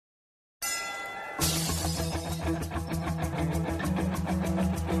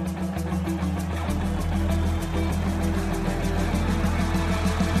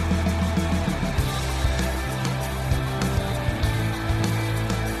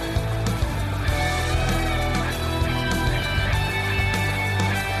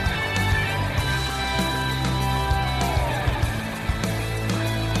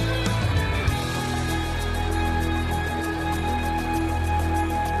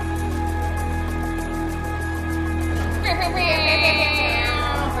Hi,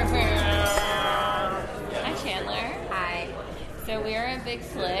 Chandler. Hi. So we are at Big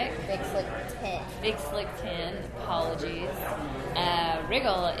Slick. Big Slick 10. Big Slick 10. Apologies.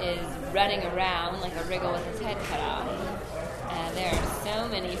 Riggle is running around like a Riggle with his head cut off. There are so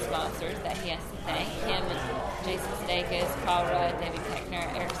many sponsors that he has to thank. Him, Jason Stakis, Paul Rudd, David Keckner,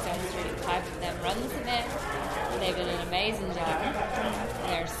 Eric Street, 5 of them run this event. They've done an amazing job.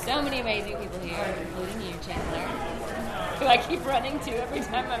 There are so many amazing people here, including you, Chandler, who I keep running to every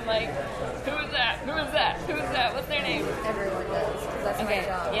time. I'm like, who is that? Who is that? Who is that? What's their name? Everyone does, because that's my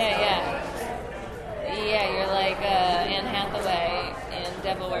job. Yeah. Yeah, you're like Anne Hathaway in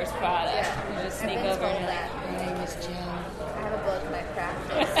Devil Wears Prada. Yeah. You just sneak over and you're like, my name is Joe. I have a book in my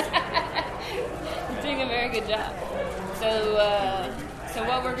practice. You're doing a very good job. So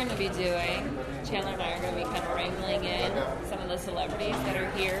what we're going to be doing, Chandler and I are going to be kind of wrangling in some of the celebrities that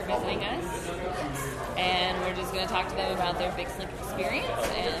are here visiting us. And we're just going to talk to them about their Big Slick experience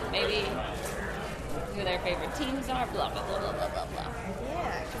and maybe who their favorite teams are, blah, blah, blah, blah, blah, blah, blah.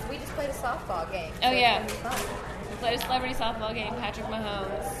 Yeah, because we just played a softball game. Oh, so yeah. It's gonna be fun. We played a celebrity softball game. Patrick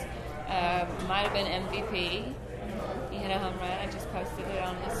Mahomes might have been MVP. He hit a home run. I just posted it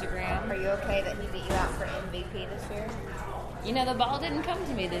on Instagram. Are you okay that he beat you out for MVP this year? You know, the ball didn't come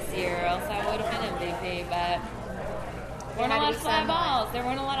to me this year, or else I would have been MVP, but there weren't a lot of fly balls. There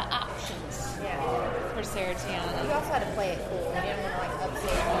weren't a lot of options for Sarah Tiana. You also had to play it cool. You didn't want to, like,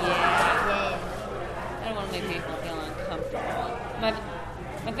 upset you. Yeah. I don't want to make people feel uncomfortable.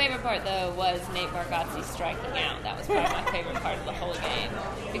 My favorite part, though, was Nate Bargatze striking out. That was probably my favorite part of the whole game.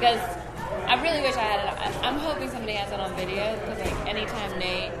 Because I really wish I had it. I'm hoping somebody has it on video, because, like, anytime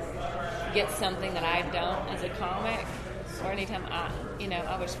Nate gets something that I don't as a comic, or anytime I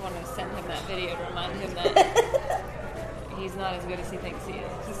just want to send him that video to remind him that he's not as good as he thinks he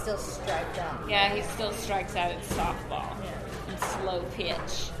is. He still striked out. Yeah, he still strikes out at softball and slow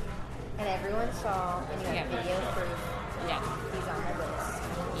pitch. And everyone saw, and you have video proof. Yeah. He's on my list.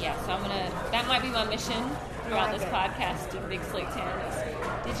 Yeah, so that might be my mission throughout this podcast to Big Slick 10 is,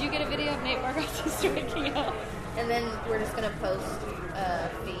 did you get a video of Nate Bargatze striking out? And then we're just going to post a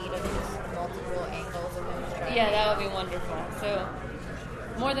feed of just multiple angles of him striking. Yeah, that would be wonderful. So,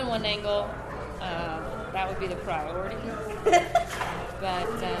 more than one angle, that would be the priority. But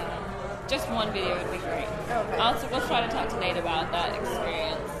just one video would be great. Okay. Also, we'll try to talk to Nate about that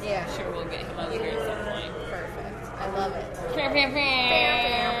experience. Yeah. I'm sure we'll get him over here at some point. Perfect. I love it.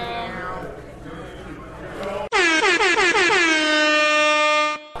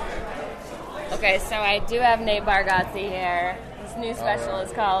 Okay, so I do have Nate Bargatze here. His new special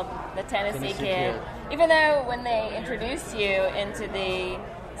is called The Tennessee Kid. Even though when they introduced you into the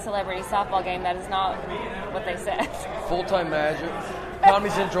celebrity softball game, that is not what they said. Full-time magic.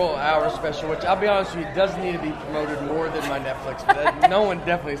 Comedy Central hour special, which I'll be honest with you, does need to be promoted more than my Netflix. But no one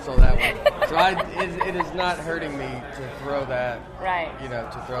definitely saw that one. So it is not hurting me to throw that. Right.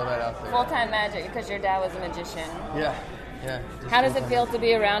 To throw that out there. Full-time magic, because your dad was a magician. Yeah. How does it feel to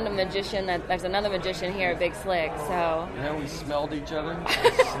be around a magician? There's another magician here at Big Slick, so... we smelled each other,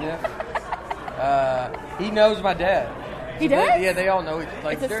 sniff. He knows my dad. He does? They all know.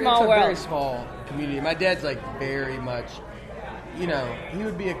 It's a small world. Very small community. My dad's very much, he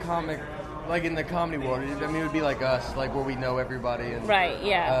would be a comic, like in the comedy world. I mean, it would be like us, like where we know everybody. And, right,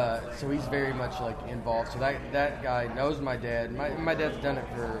 yeah. So he's very much involved. So that guy knows my dad. My dad's done it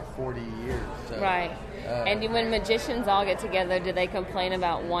for 40 years. So, right. And when magicians all get together, do they complain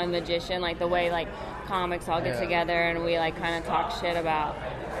about one magician, like the way comics all get together and we kind of talk shit about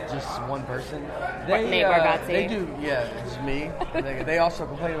just one person? Nate Bargatze. They do, it's me. They also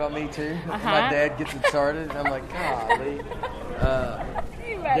complain about me too. My dad gets it started, and I'm like, golly.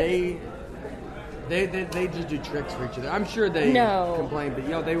 They just do tricks for each other. I'm sure they complain,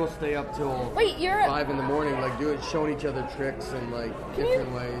 but they will stay up till 5 in the morning, showing each other tricks and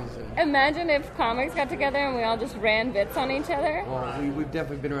different ways. And, imagine if comics got together and we all just ran bits on each other. Well, we've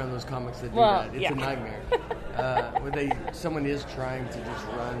definitely been around those comics that do that. It's a nightmare. Where someone is trying to just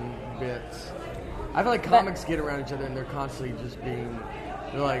run bits. I feel like comics get around each other and they're constantly just being.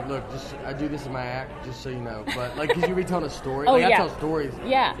 They're like, look, I do this in my act, just so you know. But, because you'll be telling a story. I tell stories.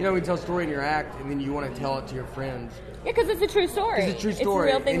 Yeah. We tell a story in your act, and then you want to tell it to your friends. Yeah, because it's a true story. It's a true story.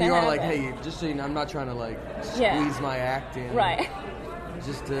 It's a real thing and you are happened. hey, just so you know, I'm not trying to, squeeze my act in. Right.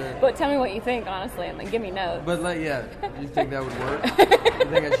 Just to... But tell me what you think, honestly, and then give me notes. But, you think that would work? You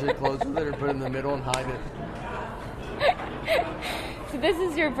think I should close with it or put it in the middle and hide it? So this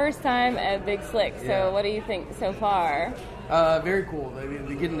is your first time at Big Slick, so what do you think so far? Very cool.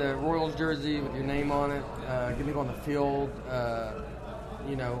 Getting the Royals jersey with your name on it, getting to go on the field,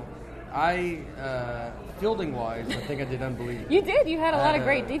 fielding wise, I think I did unbelievable. You did. You had a lot of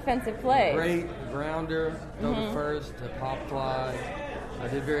great defensive plays. Great grounder, go to first, a pop fly. I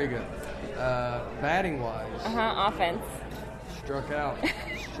did very good. Batting wise, offense. Struck out.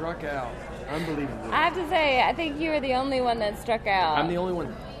 Unbelievable. I have to say, I think you were the only one that struck out. I'm the only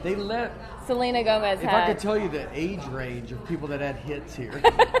one. They let Selena Gomez If I could tell you the age range of people that had hits here,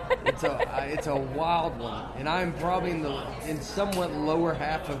 it's a wild one, and I'm probably in somewhat lower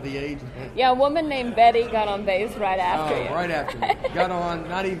half of the age range. Yeah, a woman named Betty got on base right after you. Right after me. Got on,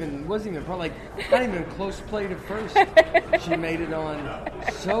 not even close play to first. She made it on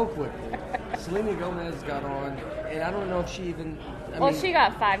so quickly. Selena Gomez got on, and I don't know if she even... she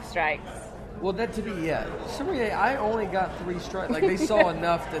got 5 strikes. Well, that to me, yeah. Somebody, I only got 3 strikes. Like, they saw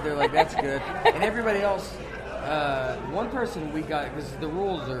enough that they're like, that's good. And everybody else, one person we got, because the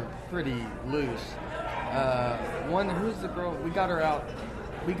rules are pretty loose. Who's the girl? We got her out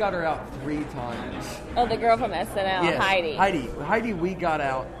 3 times. Oh, the girl from SNL, yes, Heidi. Heidi, we got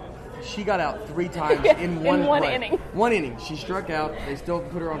out. She got out 3 times in one inning. 1 inning. She struck out. They still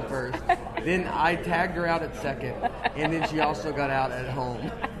put her on first. Then I tagged her out at second, and then she also got out at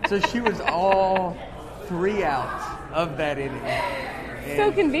home. So she was all 3 outs of that inning. And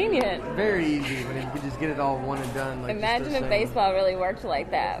so convenient. Very easy when you could just get it all one and done. Like, imagine if baseball really worked like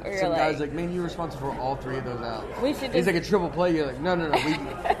that. Where some guy's like, man, you're responsible for all 3 of those outs. We should. He's like a triple play. You're like, no.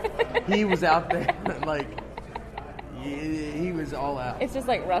 He was out there like. He was all out. It's just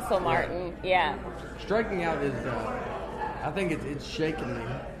like Russell Martin, yeah. Striking out is, I think it's shaking me.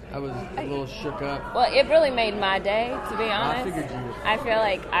 I was a little shook up. Well, it really made my day, to be honest. I figured you would. I feel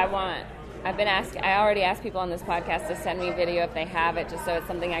like I already asked people on this podcast to send me video if they have it, just so it's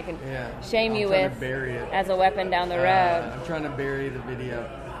something I can shame you with bury it. as a weapon down the road. I'm trying to bury the video.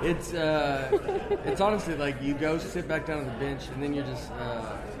 It's honestly like you go sit back down on the bench and then you're just,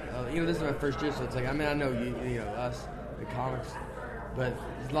 this is my first year, so it's like, I know you know, us, the comics, but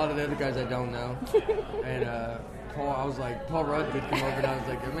there's a lot of the other guys I don't know. And Paul Rudd did come over, and I was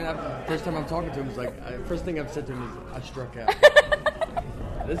like, first time I'm talking to him, is like, first thing I've said to him is, I struck out.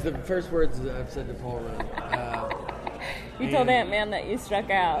 This is the first words that I've said to Paul Rudd. You told Ant-Man that you struck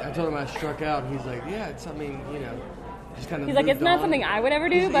out. I told him I struck out, and he's like, yeah, it's something, just kind of. He's like, it's not something I would ever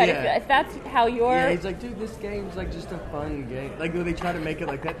do, but if that's how you're. Yeah, he's like, dude, this game's like just a fun game. Like, they try to make it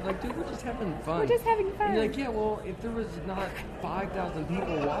like that. Like, dude, we're just having fun. We're just having fun. And you're like, yeah, well, if there was not 5,000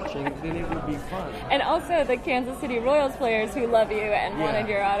 people watching, then it would be fun. And also the Kansas City Royals players who love you and wanted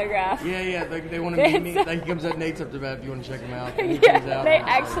your autograph. Yeah, they want to meet me. Like, he comes out, Nate's up to bat if you want to check him out. And he comes out they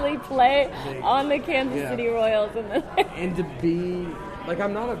actually play on the Kansas City Royals. And to be, like,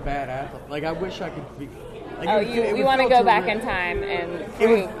 I'm not a bad athlete. Like, I wish I could be. Like, you want to go back in time and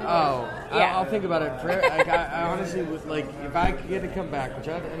prove. I'll think about it. Like, I honestly would, like, if I get to come back, which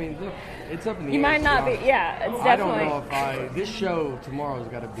look, it's up in the air. You might not be, it's definitely. I don't know if this show tomorrow's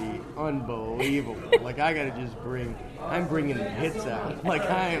got to be unbelievable. Like, I got to just I'm bringing the hits out. Like,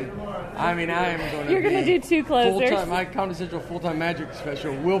 I am going to You're going to do 2 closers. My Comedy Central Full-Time Magic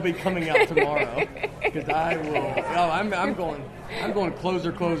special will be coming out tomorrow. Because I will, I'm going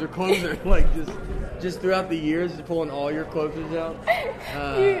closer. Like, just throughout the years, pulling all your closers out.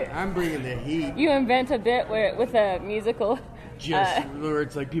 I'm bringing the heat. You invent a bit with a musical. Where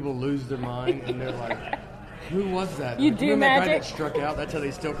it's like people lose their mind and they're like, who was that? You do magic? That guy that struck out? That's how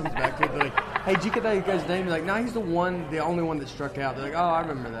they still comes back to it. They're like, hey, did you get that guy's name? They're like, no, he's the only one that struck out. They're like, oh, I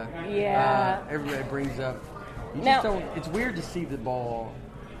remember that. Yeah. Everybody brings up. It's weird to see the ball.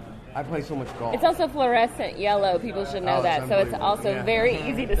 I play so much golf. It's also fluorescent yellow. People should know that. So it's also very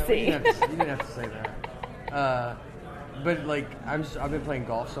easy to see. You didn't have to say that. But, like, I've been playing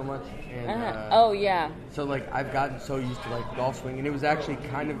golf so much. And, So, like, I've gotten so used to, like, golf swing. And it was actually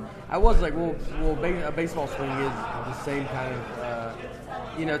kind of... I was like, a baseball swing is the same kind of...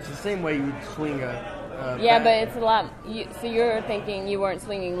 it's the same way you would swing a... but it's a lot... So you're thinking you weren't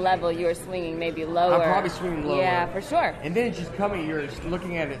swinging level. You were swinging maybe lower. I'm probably swinging lower. Yeah, for sure. And then it's just coming... You're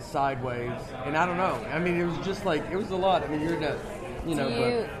looking at it sideways. And I don't know. I mean, it was just like... It was a lot. I mean, you're not... Do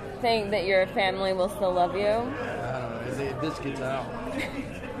you think that your family will still love you? I don't know. If this gets out...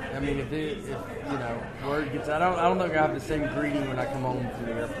 I mean, if word gets out, I don't think I have the same greeting when I come home from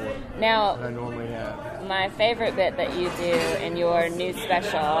the airport now, that I normally have. My favorite bit that you do in your new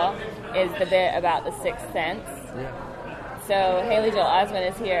special is the bit about the Sixth Sense. Yeah. So Haley Joel Osment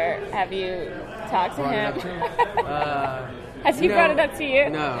is here. Have you talked to him? Has he brought it up to you?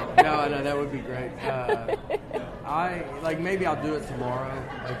 No, that would be great. maybe I'll do it tomorrow.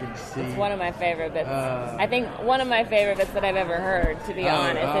 I can see. It's one of my favorite bits. I think one of my favorite bits that I've ever heard, to be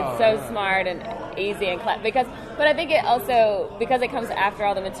honest. It's so smart and easy and but I think it also, because it comes after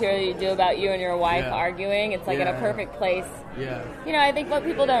all the material you do about you and your wife arguing, it's like in a perfect place. Yeah. You know, I think what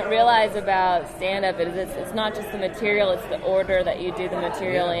people don't realize about stand-up is it's not just the material, it's the order that you do the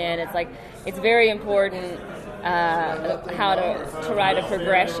material in. It's like, it's very important how to write a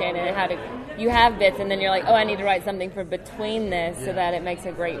progression and how to, you have bits and then you're like, oh, I need to write something for between this so that it makes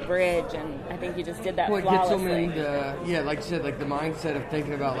a great bridge, and I think you just did that flawlessly. Gets them into, like you said, like the mindset of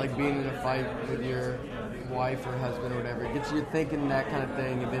thinking about like being in a fight with your wife or husband or whatever. It gets you thinking that kind of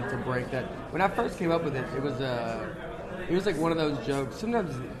thing, and then to break that. When I first came up with it, it was like one of those jokes.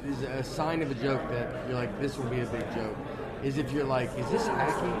 Sometimes is a sign of a joke that you're like, this will be a big joke. Is if you're like, is this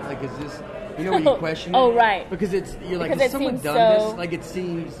hacky? Like, is this, you know, when you question it? Oh, right. Because you're like, has someone done this? Like, it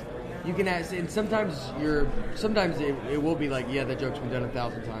seems, you can ask, and sometimes it will be like, yeah, that joke's been done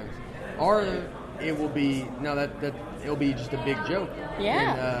 1,000 times. Or it will be, no, that it'll be just a big joke.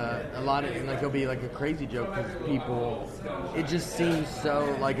 Yeah. And like it'll be like a crazy joke because people, it just seems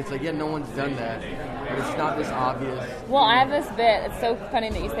so, like, it's like, yeah, no one's done that. But it's not this obvious. Well, I have this bit, it's so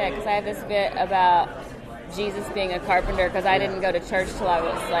funny that you say it, because I have this bit about Jesus being a carpenter, because I didn't go to church till I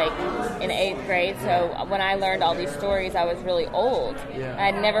was like in 8th grade. So when I learned all these stories, I was really old. Yeah. I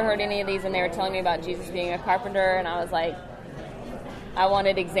had never heard any of these, and they were telling me about Jesus being a carpenter, and I was like, I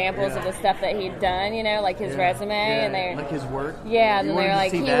wanted examples of the stuff that he'd done, you know, like his resume, and they like his work. Yeah, and then they were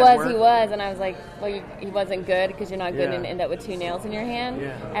like, he was, and I was like, well, he wasn't good because you're not good and end up with 2 nails in your hand.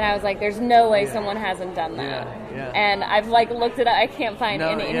 Yeah. And I was like, there's no way someone hasn't done that. Yeah. And I've like looked it up, I can't find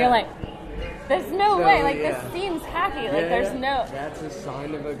any, and you're like, there's no way, like this seems hacky, like there's no. That's a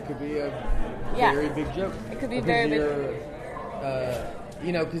sign of could be a very big joke. It could be very big.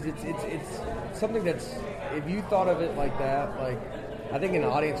 You know, because it's something that's, if you thought of it like that, like, I think an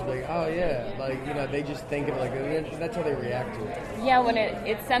audience would be like, oh yeah, like, you know, they just think of it like, that's how they react to it. Yeah, when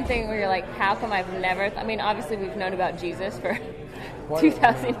it's something where you're like, how come I've never, I mean, obviously we've known about Jesus for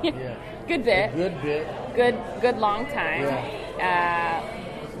 2,000 years. Yeah. Good bit. Good long time. Yeah.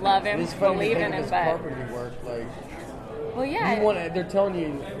 Love him, believe in him, but carpentry work, like, well, yeah. They're telling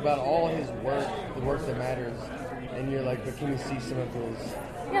you about all his work, the work that matters, and you're like, but can we see some of his?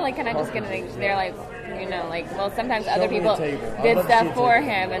 Yeah, like, can I just get anything? They're like, you know, like, well, sometimes other people did stuff for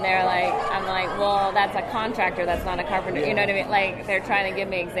him, and they're like, I'm like, well, that's a contractor, that's not a carpenter. You know what I mean? Like, they're trying to give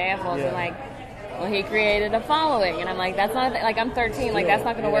me examples, and like, well, he created a following, and I'm like, that's not, like, I'm 13, like, that's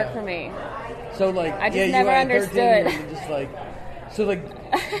not going to work for me. So, like, I just never understood. 13, just like, so, like,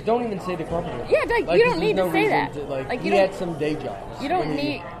 don't even say the carpenter. Yeah, like you don't need to say that. Like, he had some day jobs. You don't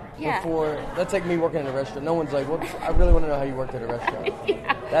need. Yeah. Before, that's like me working in a restaurant. No one's like, well, I really want to know how you worked at a restaurant.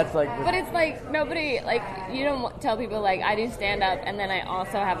 That's like. But it's like nobody, like, you don't tell people, like, I do stand up and then I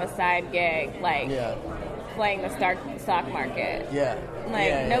also have a side gig, like playing the stock market. Yeah.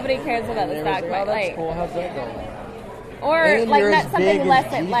 Like nobody cares about the stock market. Oh, that's cool. How's that going? Or and like not something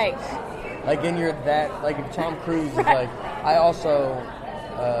less than like. Like, and you're that, like, if Tom Cruise is like, I also,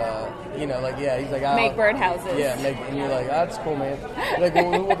 you know, like, yeah, he's like, make birdhouses. Yeah, and you're like, oh, that's cool, man. Like,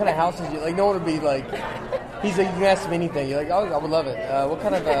 well, what kind of houses do you, like, no one would be like, he's like, you can ask him anything. You're like, oh, I would love it. What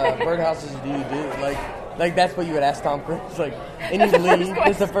kind of birdhouses do you do? Like that's what you would ask Tom Cruise. Like, and you leave.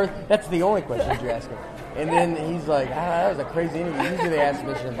 That's the only question you ask him. And then he's like, that was a crazy interview. Usually they ask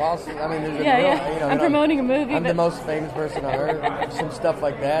Mission Impossible. I mean, there's a you know, I'm promoting a movie. I'm the most famous person on earth. Some stuff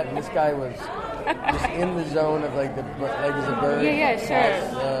like that. And this guy was just in the zone of like as a bird. Yeah,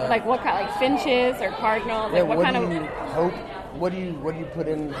 sure. Like what kind, like finches or cardinals? Yeah, like what kind of hope? What do you put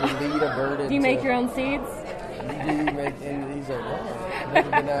in to lead a bird? Do you make your own seeds? Do you make? And he's like, wow, never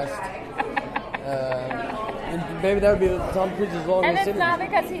been asked. Maybe that would be Tom Cruise's longest And it's interview. not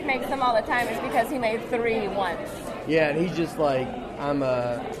because he makes them all the time, it's because he made 3 once. Yeah, and he's just like, I'm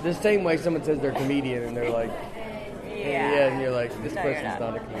the same way someone says they're a comedian and they're like, and you're like, this person's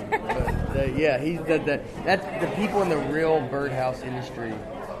not a comedian. But, that's the people in the real birdhouse industry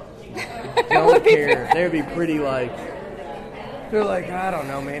don't care. They would be pretty like, they're like, I don't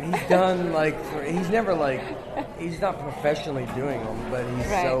know, man. He's done he's never he's not professionally doing them, but he's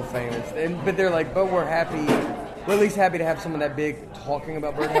so famous. But they're like, but we're happy. We're at least happy to have someone that big talking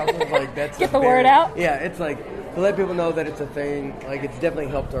about birdhouses. Like that's get the word out. Yeah, it's like to let people know that it's a thing. Like it's definitely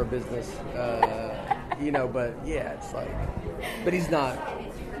helped our business. You know, but yeah, it's like, but he's not.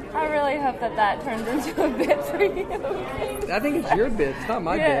 I really hope that turns into a bit for you. I think it's your bit. It's not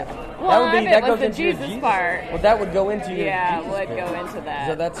my bit. Well, that was the Jesus part. Well, that would go into your Jesus it would bit. go into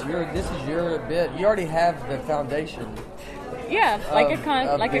that. So this is your bit. You already have the foundation. like a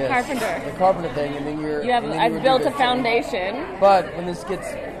carpenter. The carpenter thing, and then I've built a foundation. But when this bit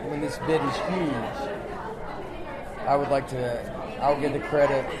is huge, I'll get the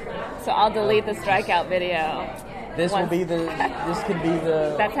credit. So I'll delete the strikeout video. This could be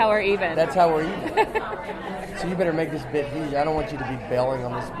the. That's how we're even. That's how we're even. So you better make this bit huge. I don't want you to be bailing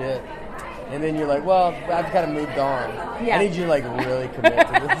on this bit. And then you're like, well, I've kind of moved on. Yeah. I need you to like really commit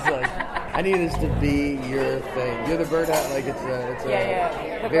to this. Like, I need this to be your thing. You're the birdhouse. Like it's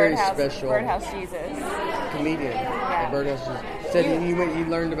a very special birdhouse Jesus comedian. Yeah. The birdhouse Jesus. Said you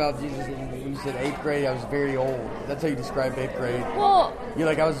learned about Jesus when you said 8th grade. I was very old. That's how you describe 8th grade. Well, you're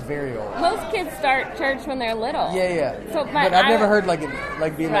like I was very old. Most kids start church when they're little. Yeah. So, but I've never heard like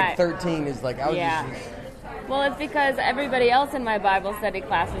being like 13 is like I was just. Well, it's because everybody else in my Bible study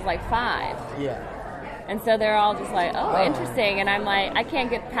class is like 5. Yeah. And so they're all just like, oh, interesting. And I'm like, I can't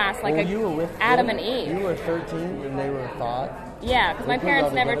get past like you were with Adam and Eve. You were 13 and they were 5? Yeah, because my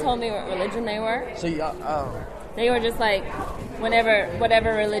parents never told me what religion they were. So they were just like,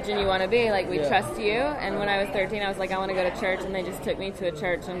 whatever religion you want to be, like we trust you. And when I was 13, I was like, I want to go to church. And they just took me to a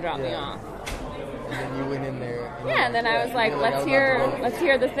church and dropped me off. And then you went in there. And then I was like, let's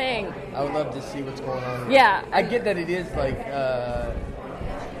hear the thing. I would love to see what's going on. Yeah. I get that it is like, I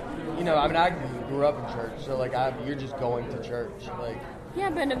grew up in church, so like you're just going to church, like. Yeah,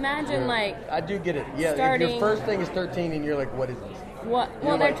 but imagine like. I do get it. Yeah, if your first thing is 13, and you're like, what is this? What?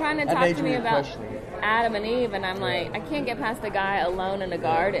 Well, they're trying to talk to me about Adam and Eve, and I'm like, I can't get past the guy alone in a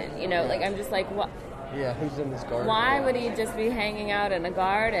garden. Like I'm just like, what? Yeah, who's in this garden? Why would he just be hanging out in a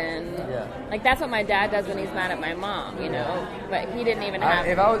garden? Yeah. Like, that's what my dad does when he's mad at my mom, you know? But he didn't even have...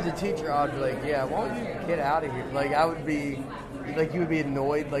 If I was a teacher, I'd be like, yeah, why don't you get out of here? Like, I would be... Like, you would be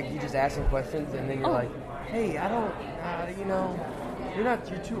annoyed. Like, you just asking questions, and then you're like, hey, I don't...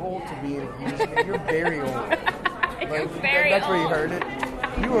 you're too old to be in... You're very old. You're very that's old. Where you heard it.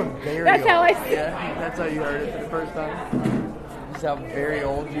 You were very that's old. How I see it. Yeah, that's how you heard it for the first time. How very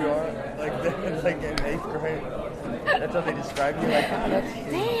old you are, like in 8th grade. That's how they describe you. Like, that's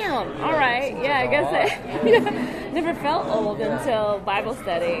damn. All right, yeah. I guess I never felt old until Bible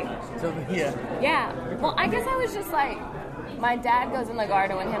study. So yeah. Yeah. Well, I guess I was just like, my dad goes in the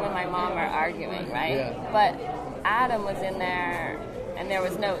garden when him and my mom are arguing, right? Yeah. But Adam was in there, and there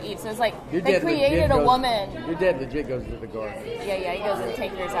was no Eve. So it's like they created a woman. Your dad legit goes to the garden. Yeah. He goes and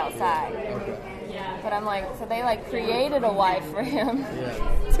takes yours outside. Okay. But I'm like, so they like created a wife for him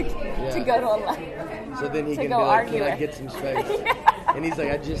to go to a life. So then he can go be like, argue can I with. get some space? And he's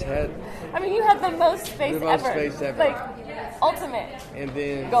like, I just had. I mean, you had the most space ever. Like, ultimate. And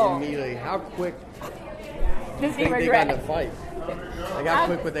then goal. Immediately, how quick does he think regret? they got in a fight? Like, how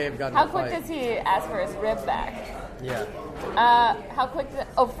quick would they have gotten in a fight? How quick does he ask for his rib back? Yeah. How quick?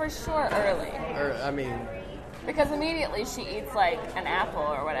 For sure, early. Because immediately she eats like an apple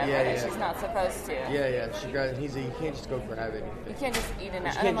or whatever that she's not supposed to. Yeah. She grabs. He's like, you can't just go grab anything. You can't just eat an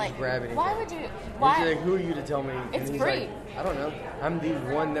apple. You can't just grab anything. Why would you? Why? He's like, who are you to tell me? It's and he's free. Like, I don't know. I'm the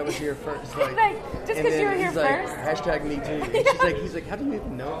one that was here first. Like, just because you were here first. Hashtag me too. And he's like, how do you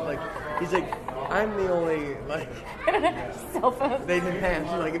even know? Like, he's like, I'm the only like. Cell phone. They didn't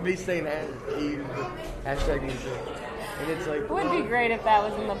have like if he's saying hashtag me too. And it's like, it would be great if that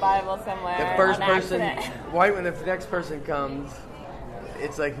was in the Bible somewhere. The first person, when the next person comes,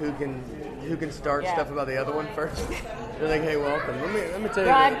 it's like who can start stuff about the other one first. They're like, hey, welcome. Let me tell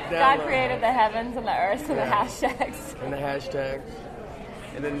you. God created the heavens and the earth and the hashtags. And the hashtags.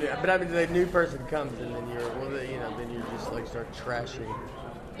 And then, the new person comes, and then then you just like start trashing.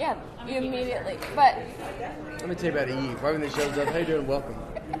 Yeah, you immediately. But let me tell you about Eve. Right when they shows up, how you doing? Welcome.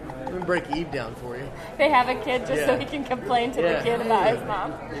 Let me break Eve down for you. They have a kid just so he can complain to the kid about his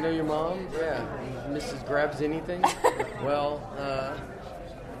mom. You know your mom? Yeah. Mrs. Grabs anything? Well,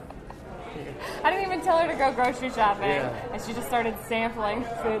 I didn't even tell her to go grocery shopping. Yeah. And she just started sampling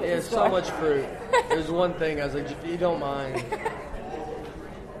food at the store. So much fruit. There's one thing I was like, if you don't mind.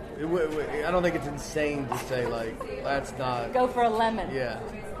 I don't think it's insane to say, like, that's not... Go for a lemon. Yeah,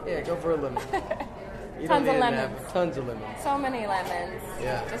 go for a lemon. Tons of lemons. Tons of lemons. So many lemons.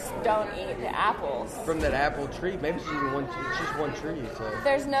 Yeah. Just don't eat the apples. From that apple tree. Maybe it's just one tree. So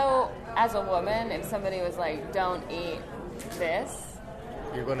there's no, as a woman, if somebody was like, don't eat this,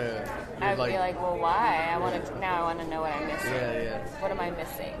 I'd be like, well, why? I want to know what I'm missing. Yeah. What am I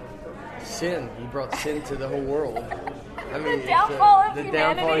missing? Sin. He brought sin to the whole world. I mean, the downfall of humanity. The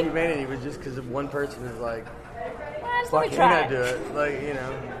downfall of humanity was just because one person is like, why can't I do it? Like,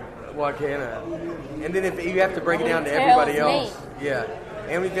 why can't I? And then if you have to break it down to everybody else,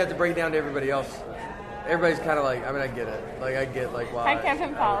 and if you have to break it down to everybody else, everybody's kind of like, I mean, I get it. Like, I get, like, why. Hi,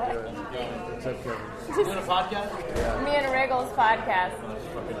 Kevin Pollock. What's up, Kevin? You doing a podcast? Yeah. Me and Riggle's podcast.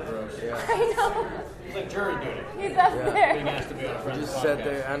 Fucking gross. Yeah. I know. It's like jury duty. He's up Yeah. Being there. asked to be on a We friend's just podcast. sat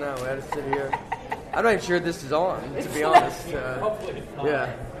there. I know. We had to sit here. I'm not even sure this is on, to be honest. Hopefully it's not.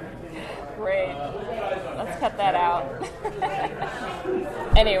 Yeah. Great. Let's cut that out.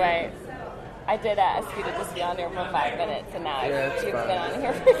 Anyway, I did ask you to just be on here for 5 minutes, and now it's you've fine. been on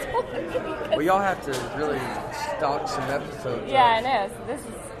here for so long. Well, y'all have to really stock some episodes. Yeah, I know. So this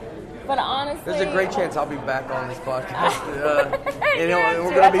is, but honestly, There's a great chance I'll be back on this podcast. You're in we're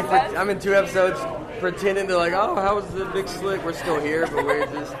 2 gonna be. episodes. I'm in 2 episodes, pretending to like, oh, how was the big slick? We're still here, but we're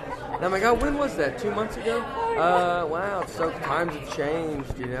just. And I'm like, oh, when was that? 2 months ago? Wow. So times have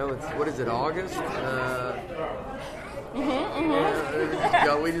changed. You know, it's what is it? August.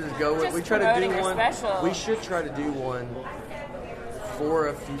 Yeah, we just go. Just we try to promoting do your one. special. We should try to do one for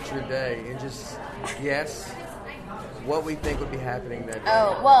a future day and just guess what we think would be happening that day.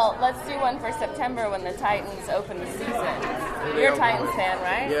 Oh, well, let's do one for September when the Titans open the season. They You're a open Titans it. fan,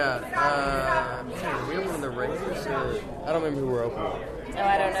 right? Yeah. Man, we opened the Raiders. I don't remember who we're opening. Oh,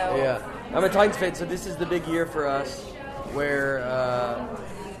 I don't know. Yeah, I'm a Titans fan, so this is the big year for us where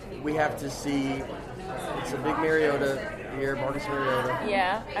we have to see. It's a big Mariota year, Marcus Mariota.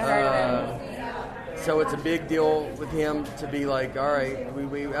 Yeah, I heard of him. So it's a big deal with him to be like, all right,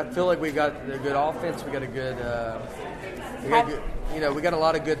 I feel like we've got a good offense. We got a good, we got a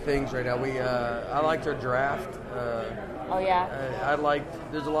lot of good things right now. I liked our draft. Oh, yeah.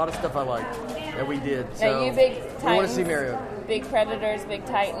 There's a lot of stuff I liked that we did. Now, So you big Titans. we want to see Mariota. Big Predators, big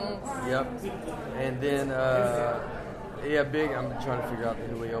Titans. Yep. And then, big. I'm trying to figure out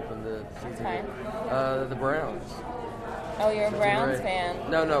who we opened the season Okay. with. The Browns. Oh, you're a Browns Right. fan.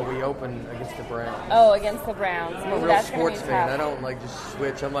 No, we opened against the Browns. Oh, against the Browns. I'm a real That's gonna be sports fan. tough. I don't like just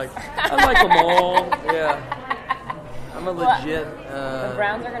switch. I'm like, I like them all. Yeah. I'm a legit. The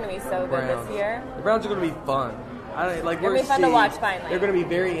Browns are going to be so good Browns. this year. The Browns are going to be fun. We're It'll be fun to watch finally. They're going to be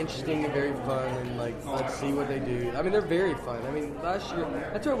very interesting and very fun, and let's see what they do. I mean, they're very fun. I mean, last year,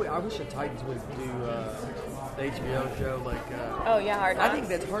 that's why I wish the Titans would do the HBO show. Oh, yeah, Hard Knocks. I think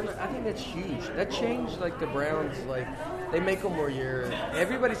that's hard. I think that's huge. That changed the Browns. They make them where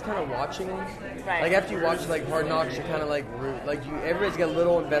everybody's kind of watching them. Right. Like after you watch Hard Knocks, you're kind of everybody's got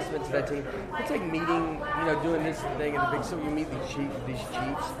little investments in that team. It's like meeting, doing this thing in the big. So you meet these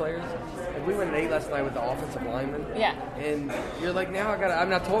Chiefs players. Like we went and ate last night with the offensive linemen. Yeah. And you're like, now I gotta. I'm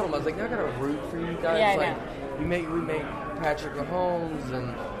not told them. I was like, now I gotta root for you guys. Yeah, I like know. we make Patrick Mahomes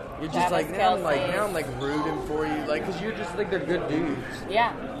and. You're just Travis now Kelce. I'm rooting for you, because you're just they're good dudes.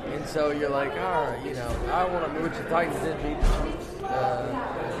 Yeah. And so you're like, all right, I want to move. The Titans did beat the Chiefs in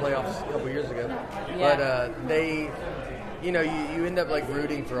the playoffs a couple years ago, Yeah. but they, you end up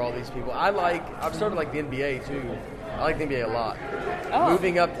rooting for all these people. I'm starting to like the NBA too. I like the NBA a lot. Oh.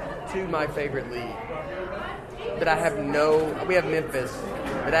 Moving up to my favorite league, but we have Memphis,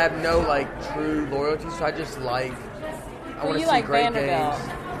 but I have no true loyalty. So I just I want to you see like great Vanderbilt.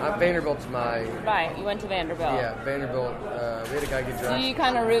 games. Vanderbilt's my. Right, you went to Vanderbilt. Yeah, Vanderbilt. We had a guy get So drafted. you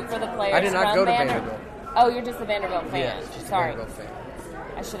kind of root for the players I did not from go to Vanderbilt. Oh, you're just a Vanderbilt fan. Yeah, just Sorry. a Vanderbilt fan.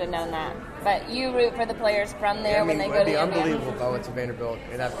 I should have known that. But you root for the players from there when they go to it'd be the unbelievable if I went to Vanderbilt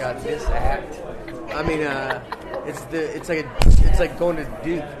and I've got this act. I mean, it's like going to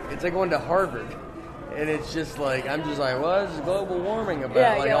Duke. It's like going to Harvard. And it's just I'm just what is global warming about?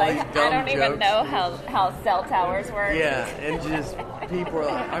 Yeah, you're all these dumb I don't even jokes. know how cell towers work. Yeah, and just people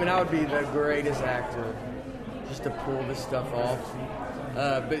I would be the greatest actor just to pull this stuff off.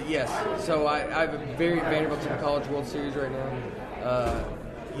 But yes, so I'm very Vanderbilt's in the College World Series right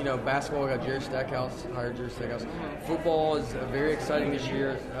now. Basketball, we got Jerry Stackhouse, hired Jerry Stackhouse. Football is very exciting this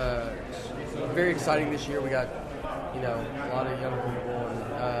year. We got, a lot of young people and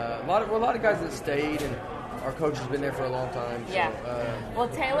a lot of guys that stayed, and our coach has been there for a long time. So, Yeah. Well,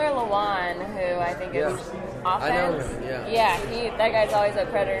 Taylor Lewan, who I think is offense. I know him, yeah. Yeah, that guy's always at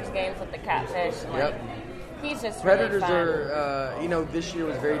Predators games with the catfish. Yep. He's just Predators really fun. are, this year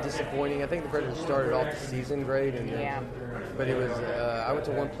was very disappointing. I think the Predators started off the season great, but it was. I went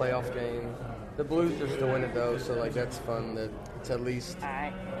to one playoff game. The Blues are still in it though, so that's fun. That it's at least.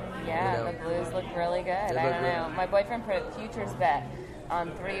 The Blues look really good. I They don't look know. good. My boyfriend put a futures bet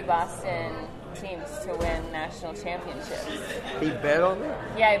on 3 Boston teams to win national championships. He bet on that.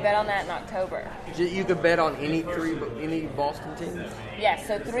 Yeah, he bet on that in October. You could bet on any Boston teams. Yeah,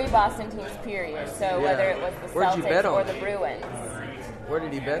 so 3 Boston teams, period. So whether it was the Where'd you bet Celtics on or it? the Bruins. Where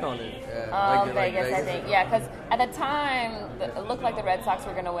did he bet on it? Vegas, I think. Yeah, because at the time, it looked like the Red Sox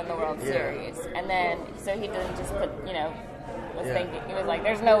were going to win the World Series. And then, so he didn't just put, was thinking, he was like,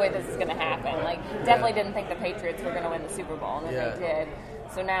 there's no way this is going to happen. Like, definitely didn't think the Patriots were going to win the Super Bowl, and then they did.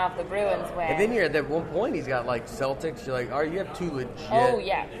 So now if the Bruins win... And then you're at that one point, he's got, like, Celtics. You're like, you have two legit... Oh,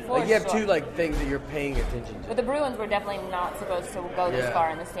 yeah, like, you have two, like, things that you're paying attention to. But the Bruins were definitely not supposed to go this far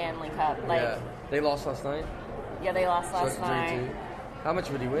in the Stanley Cup. Like, They lost last night? Yeah, they lost last night. 3-2. How much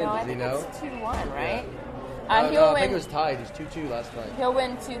would he win? Does he know? It's 2-1, right? I think it was tied. It was 2-2 last night. He'll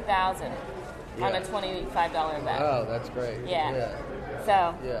win $2,000 on a $25 bet. Oh, that's great. Yeah.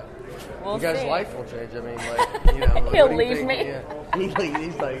 So, we'll you guys' see. life will change. I mean, like, you know. Like, He'll leave me. Yeah.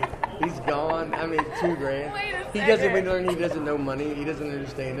 He's gone. I mean, $2,000. Wait a second. He doesn't know money. He doesn't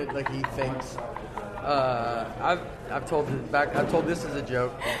understand it. Like, he thinks. I've told this as a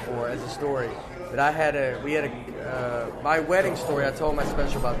joke before, as a story. But my wedding story. I told my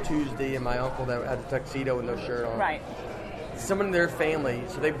special about Tuesday and my uncle that had a tuxedo with no shirt on. Right. Someone in their family,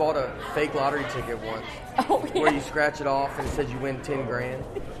 so they bought a fake lottery ticket once, where you scratch it off and it says you win $10,000.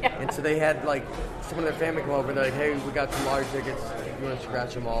 Yeah. And so they had like someone in their family come over and they're like, "Hey, we got some lottery tickets. You want to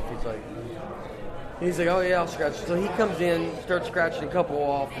scratch them off?" He's like, "Oh yeah, I'll scratch." So he comes in, starts scratching a couple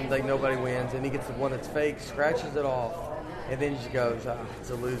off, and like nobody wins, and he gets the one that's fake, scratches it off, and then just goes,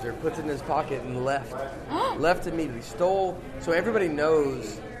 "It's a loser." Puts it in his pocket and left immediately. Stole. So everybody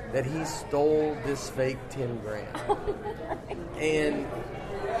knows that he stole this fake $10,000.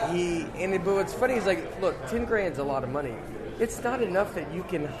 But what's funny is like, look, $10,000's a lot of money. It's not enough that you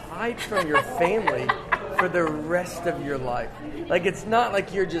can hide from your family for the rest of your life. Like, it's not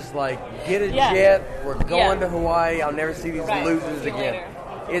like you're just like, get a jet, we're going to Hawaii, I'll never see these losers again. Later.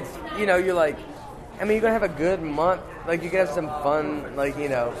 It's, you're like, I mean, you're gonna have a good month. Like, you can have some fun. Like, if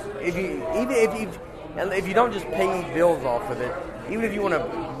you don't just pay bills off with it, even if you want to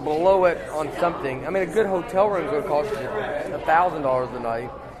blow it on something. I mean, a good hotel room is going to cost you $1,000 a night.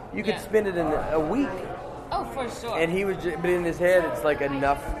 You could spend it in a week. Oh, for sure. And but in his head, it's like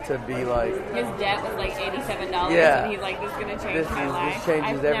enough to be like. His debt was like $87, yeah. And he's like, "This is going to change my life." This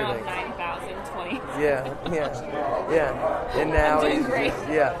changes everything. Now have 9,020. Yeah. And now I'm doing great.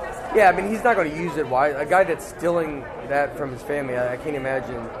 Yeah. I mean, he's not going to use it wisely. A guy that's stealing that from his family, I can't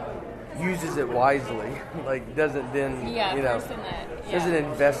imagine. Uses it wisely, like doesn't then doesn't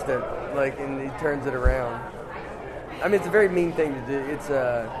invest it, like, and he turns it around. I mean, it's a very mean thing to do. It's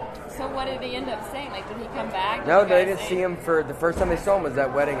So what did he end up saying? Like, did he come back? No, they didn't see him for the first time they saw him was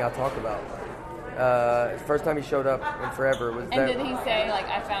that wedding I'll talk about. First time he showed up in forever was. And did he say like,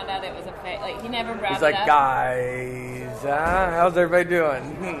 I found out it was a fake? Like, he never brought He's it like, up? Guys, how's everybody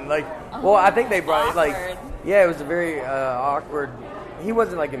doing? Like, well, I think they brought awkward. it was a very awkward. He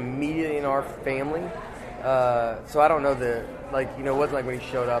wasn't like immediately in our family, so I don't know it wasn't like when he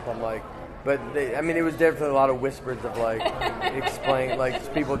showed up. I'm like, but it was definitely a lot of whispers of like explain,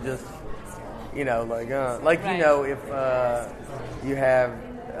 like people just, if you have,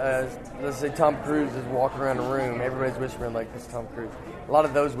 let's say Tom Cruise is walking around the room, everybody's whispering like, "This is Tom Cruise." A lot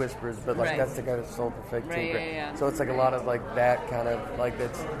of those whispers, but like that's the guy that sold the fake $10,000. Yeah. So it's like a lot of like that kind of like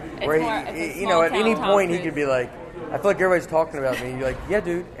that's It's where more, he, at any point he could be like. I feel like everybody's talking about me. You're like, yeah,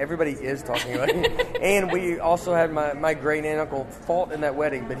 dude, everybody is talking about me. And we also had my great aunt and uncle fought in that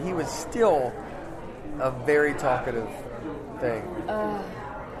wedding, but he was still a very talkative thing.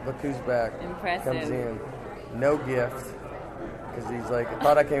 Look who's back. Impressive. Comes in. No gift. Because he's like, I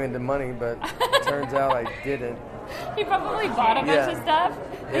thought I came into money, but turns out I didn't. He probably bought a bunch of stuff.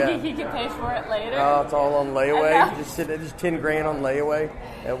 Yeah. Thinking he could pay for it later. Oh, it's all on layaway. Just $10,000 on layaway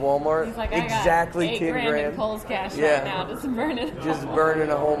at Walmart. He's like, exactly I got $8,000 in Kohl's cash right now. Just burn it. Just burning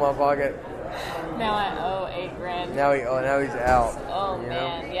a hole in my pocket. Now I owe $8,000. Now he's out. Oh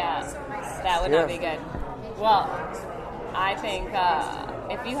man, yeah, that would not be good. Well, I think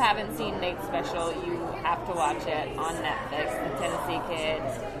if you haven't seen Nate's special, you have to watch it on Netflix. The Tennessee Kid.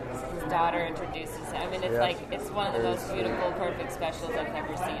 His daughter introduces him. I mean, it's one of the most beautiful, perfect specials I've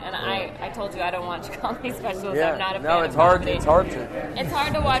ever seen. And I told you I don't watch comedy specials. I'm not a fan of comedy. It's hard to. It's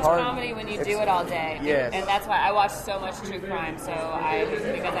hard to watch comedy when you do it all day. Yes. And that's why I watch so much true crime. So I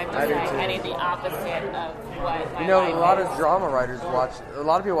need the opposite of what my life a lot is. of drama writers watch. A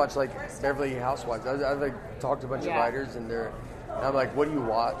lot of people watch like Beverly Housewives. I talked to a bunch of writers, and I'm like, what do you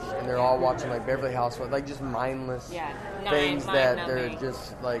watch? And they're all watching like Beverly Housewives, like just mindless things that they're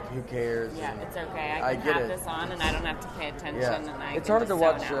just like, who cares? Yeah, it's okay. I can have this on, and I don't have to pay attention. Yeah. And it's hard to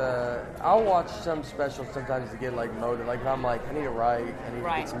watch. I'll watch some specials sometimes to get like motivated. Like if I'm like, I need to write, I need to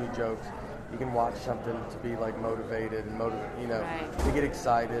get some new jokes. You can watch something to be like motivated and to get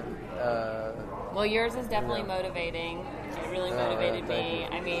excited. Well, yours is definitely motivating. It really motivated me. You.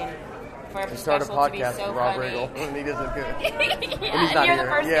 I mean, for a To start a special to be podcast so with Rob funny. Riggle when he doesn't do it. Yeah, When he's not you're here.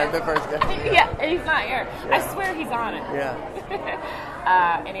 the first Yeah, guest. the first guy. Yeah, and he's not here. Yeah. I swear he's on it.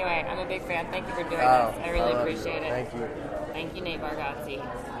 Yeah. Anyway, I'm a big fan. Thank you for doing Oh, this. I really love appreciate it. Thank you. Thank you, Nate Bargatze.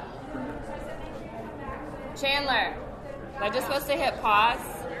 Chandler, was I just supposed to hit pause?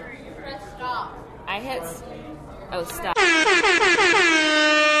 Stop. I hit... Oh, stop.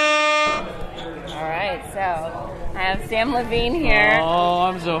 All right, so I have Samm Levine here. Oh,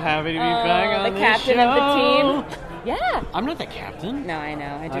 I'm so happy to be back on the this captain show. of the team. Yeah. I'm not the captain. No, I know.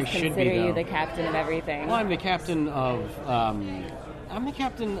 I I just should be, consider you though. the captain of everything. Well, I'm the captain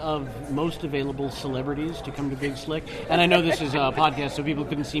of most available celebrities to come to Big Slick. And I know this is a podcast, so people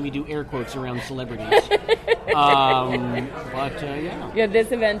couldn't see me do air quotes around celebrities. Yeah. Yeah,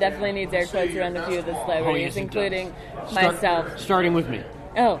 this event definitely needs air quotes around a few of the celebrities, yes, it including does. myself. Starting with me.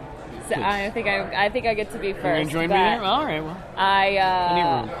 Oh, so I think I get to be first. You're going to join me but there? All right, well. Any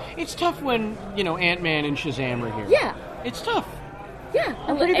room. It's tough when, Ant-Man and Shazam are here. Yeah. It's tough. Yeah,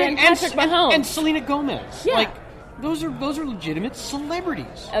 I'm pretty big. and Patrick Mahomes. And Selena Gomez. Yeah. Like, those are legitimate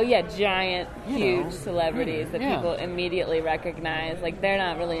celebrities. Oh yeah, giant, You huge know. celebrities that Yeah. people immediately recognize. Like they're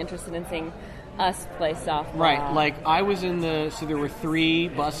not really interested in seeing us play softball. Right, like I was so there were 3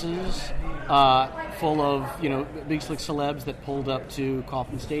 buses full of, Big Slick celebs that pulled up to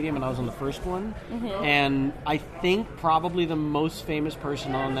Kauffman Stadium, and I was on the first one. Mm-hmm. And I think probably the most famous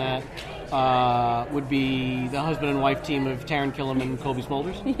person on that would be the husband and wife team of Taron Killam and Colby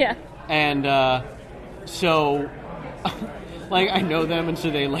Smulders. Yeah. And so... like, I know them, and so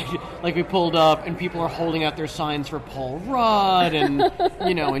they, like we pulled up, and people are holding out their signs for Paul Rudd, and,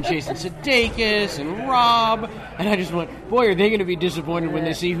 and Jason Sudeikis, and Rob, and I just went, boy, are they going to be disappointed when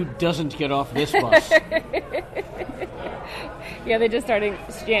they see who doesn't get off this bus. Yeah, they just started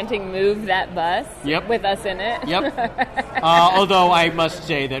chanting, "Move that bus," Yep. with us in it. Yep. Although I must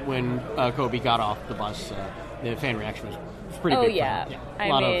say that when Kobe got off the bus, the fan reaction was pretty Oh, big. yeah. A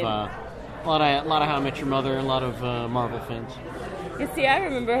lot of How I Met Your Mother, a lot of Marvel fans. You see, I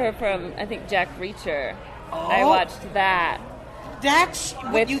remember her from, I think, Jack Reacher. Oh. I watched that. That's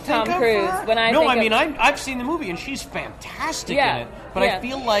what With you Tom think of Cruise. her? When I no, think I mean of- I've seen the movie and she's fantastic Yeah, in it. But yeah. I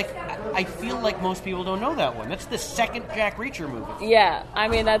feel like most people don't know that one. That's the second Jack Reacher movie. Yeah, I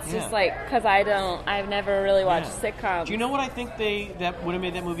mean that's just Yeah. like because I've never really watched sitcoms. Do you know what I think that would have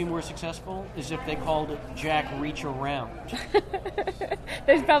made that movie more successful is if they called it Jack Reach Around.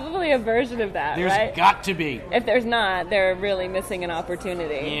 There's probably a version of that, There's right? got to be. If there's not, they're really missing an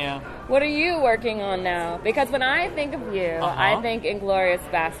opportunity. Yeah. What are you working on now? Because when I think of you, I think Inglourious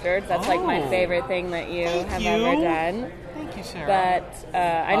Bastards. That's like my Oh. favorite thing that you Thank have you. ever done. Thank you, Sarah. But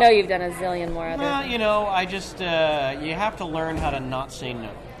I know you've done a zillion more other Well, things. I just you have to learn how to not say no,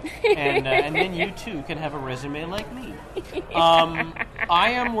 and then you too can have a resume like me.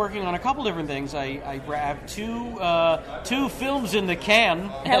 I am working on a couple different things. I have two films in the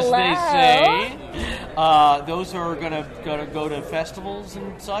can, as Hello. they say. Those are gonna go to festivals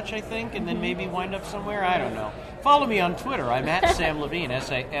and such, I think, and then maybe wind up somewhere. I don't know. Follow me on Twitter. I'm at Samm Levine,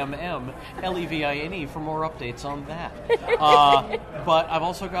 SammLevine, for more updates on that. But I've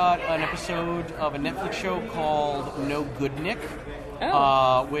also got an episode of a Netflix show called No Good Nick,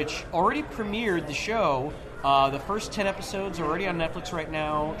 which already premiered the show. The first 10 episodes are already on Netflix right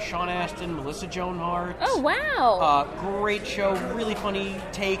now. Sean Astin, Melissa Joan Hart. Oh, wow. Great show, really funny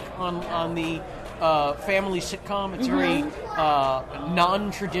take on the family sitcom. It's very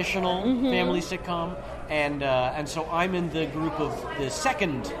non-traditional family sitcom. And so I'm in the group of the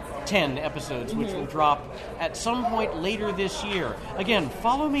second 10 episodes, which will drop at some point later this year. Again,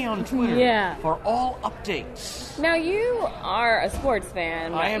 follow me on Twitter for all updates. Now, you are a sports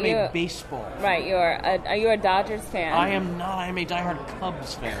fan. I am a baseball fan. Right, are you a Dodgers fan? I am not. I am a diehard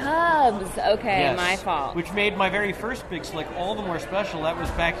Cubs fan. Cubs. Okay, Yes. my fault. Which made my very first Big Slick all the more special. That was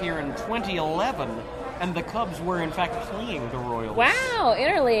back here in 2011, and the Cubs were in fact playing the Royals. Wow,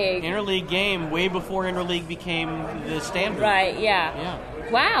 interleague. Interleague game way before interleague became the standard. Right, yeah. Yeah.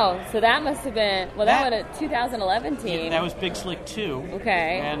 Wow, so that must have been, that was a 2011 team. Yeah, that was Big Slick 2.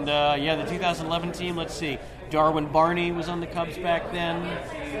 Okay. And the 2011 team, let's see. Darwin Barney was on the Cubs back then.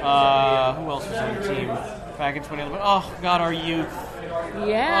 Who else was on the team back in 2011? Oh, God, our youth.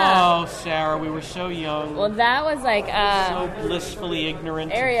 Yeah. Oh, Sarah, we were so young. Well, that was like, so blissfully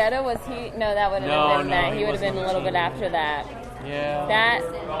ignorant. Arietta, was he? No, that wouldn't have been that. he He would have been a wasn't little on the bit team. after that. Yeah.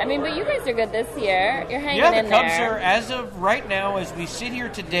 But you guys are good this year. You're hanging Yeah, in the Cubs there. are, as of right now, as we sit here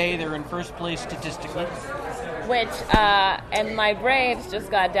today, they're in first place statistically. Which, and my Braves just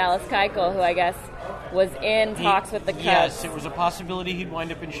got Dallas Keuchel, who I guess was in talks with the Cubs. Yes, it was a possibility he'd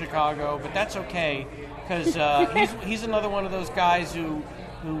wind up in Chicago, but that's okay, because he's another one of those guys who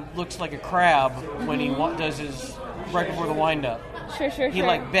who looks like a crab when he does his right before the wind-up. Sure. He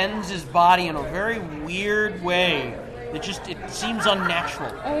like bends his body in a very weird way. It seems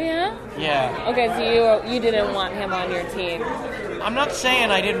unnatural. Oh yeah? Yeah. Okay, so you didn't want him on your team. I'm not saying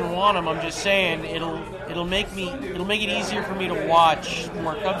I didn't want him. I'm just saying it'll make it easier for me to watch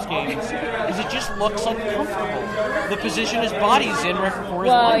more Cubs games because it just looks uncomfortable. The position his body's in right before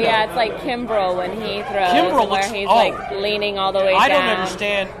his window. Yeah, it's like Kimbrel when he throws, Kimbrel where looks, he's like leaning all the way down. I don't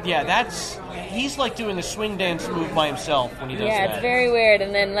understand. Yeah, he's like doing a swing dance move by himself when he does that. Yeah, it's very weird.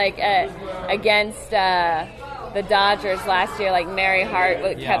 And then like against the Dodgers last year, like Mary Hart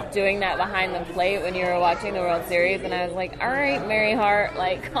kept doing that behind the plate when you were watching the World Series, and I was like, all right, Mary Hart,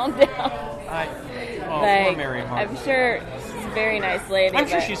 like calm down. Poor Mary Hart. I'm sure she's a very nice lady. I'm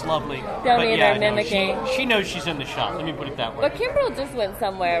sure she's lovely. Don't need her mimicking. She knows she's in the shot. Let me put it that way. But Kimbrel just went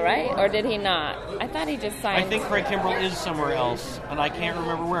somewhere, right? Or did he not? I thought he just signed. I think Craig Kimbrel is somewhere else, and I can't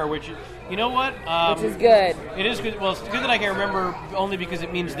remember where. You know what? Which is good. It is good. Well, it's good that I can remember only because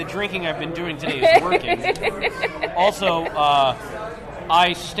it means the drinking I've been doing today is working. Also,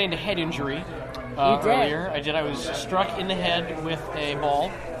 I sustained a head injury earlier. I did. I was struck in the head with a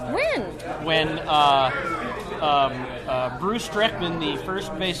ball. When Bruce Streckman, the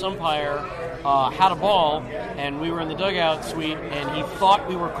first base umpire, had a ball, and we were in the dugout suite, and he thought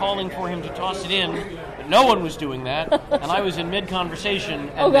we were calling for him to toss it in, but no one was doing that, and I was in mid-conversation,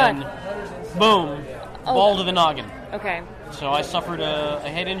 and then, boom, ball to the noggin. Okay. So I suffered a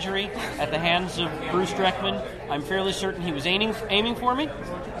head injury at the hands of Bruce Streckman. I'm fairly certain he was aiming for me.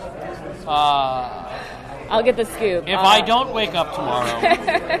 I'll get the scoop. If I don't wake up tomorrow,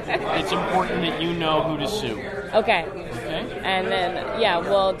 it's important that you know who to sue. Okay. And then,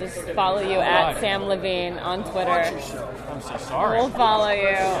 we'll just follow you at Samm Levine on Twitter. I'm so sorry. We'll follow you.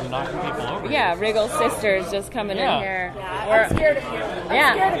 I'm knocking people over. Yeah, Riggle sisters just coming in here. I'm scared of you.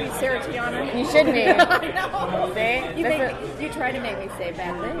 I'm scared of you, Sarah Tiana. You should be. I know. See? You try to make me say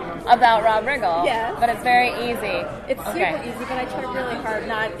bad things. About Rob Riggle. Yes. But it's very easy. It's super easy, but I try really hard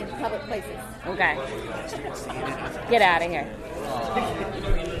not in public places. Okay. Get out of here.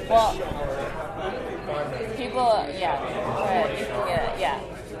 Well, people,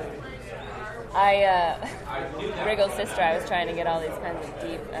 Riggle's sister, I was trying to get all these kinds of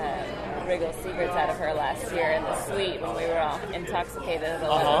deep Riggle secrets out of her last year in the suite when we were all intoxicated at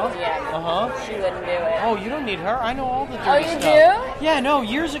 11 p.m. She wouldn't do it. Oh, you don't need her. I know all the dirty stuff. Oh, you do? Yeah, no,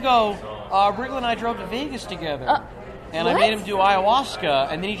 years ago, Riggle and I drove to Vegas together. And what? I made him do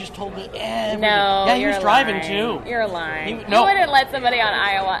ayahuasca, and then he just told me everything. No, yeah, he was driving too. You're lying. You wouldn't let somebody on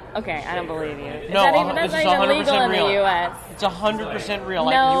ayahuasca. Okay, I don't believe you. That's not even legal in the U.S. It's 100% real.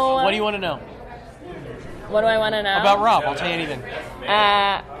 No. What do you want to know? What do I want to know? About Rob. I'll tell you anything.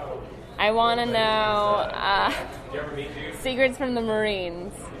 I want to know secrets from the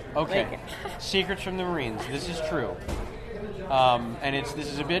Marines. Okay. Secrets from the Marines. This is true. And this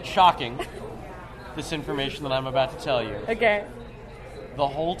is a bit shocking, this information that I'm about to tell you. Okay. The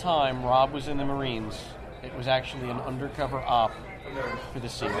whole time Rob was in the Marines, it was actually an undercover op for the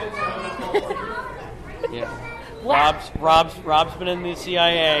CIA. Yeah. What? Rob's been in the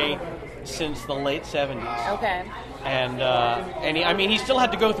CIA since the late 70s. Okay. And he still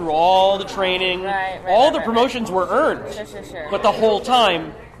had to go through all the training. Right, the promotions were earned. Sure. But the whole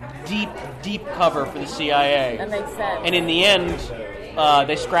time, deep cover for the CIA. That makes sense. And in the end,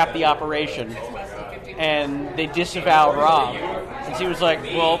 they scrapped the operation, and they disavowed Rob. And he was like,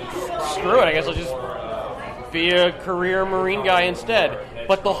 well, screw it, I guess I'll just be a career Marine guy instead.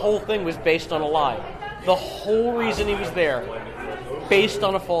 But the whole thing was based on a lie. The whole reason he was there, based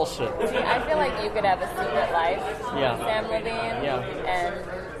on a falsehood. See, I feel like you could have a secret life, Samm Levine, and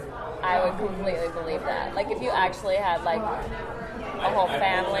I would completely believe that. Like, if you actually had, like, a whole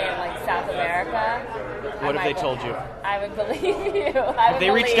family in, like, South America. What if they told you? I would believe you. If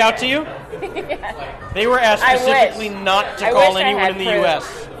they reached out to you? Yes. They were asked specifically not to call anyone in the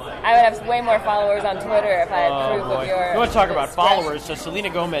U.S. I would have way more followers on Twitter if I had proof of your... You want to talk about followers? So Selena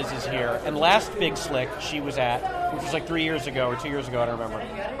Gomez is here, and last Big Slick she was at, which was like 3 years ago or 2 years ago, I don't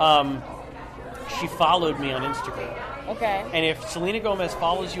remember. She followed me on Instagram. Okay. And if Selena Gomez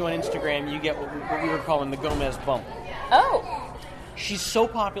follows you on Instagram, you get what we were calling the Gomez bump. Oh. She's so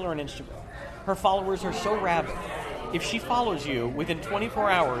popular on Instagram. Her followers are so rabid. If she follows you within 24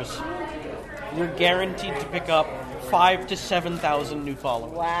 hours, you're guaranteed to pick up 5,000 to 7,000 new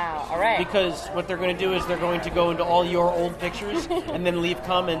followers. Wow. All right. Because what they're going to do is they're going to go into all your old pictures and then leave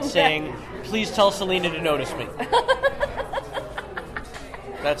comments saying, please tell Selena to notice me.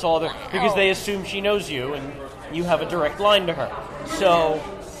 That's all. Because they assume she knows you and you have a direct line to her. So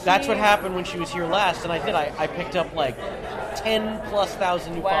that's what happened when she was here last, and I did. I picked up like 10,000+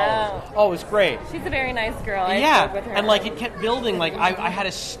 new Wow. followers. Oh, it was great. She's a very nice girl. I spoke with her. And like it kept building. Like I had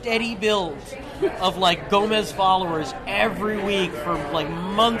a steady build of like Gomez followers every week for like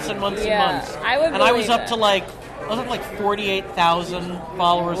months and months and months. I would. And I was up it. to like 48,000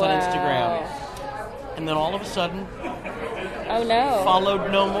 followers on Instagram. And then all of a sudden, oh no,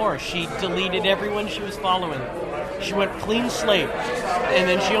 followed no more. She deleted everyone she was following. She went clean slate, and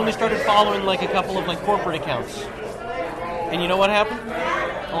then she only started following like a couple of like corporate accounts. And you know what happened?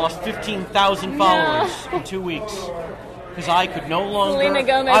 I lost 15,000 followers in 2 weeks because I could no longer. Selena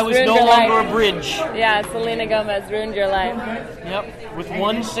Gomez I was no ruined your longer life. a bridge. Yeah, Selena Gomez ruined your life. Yep, with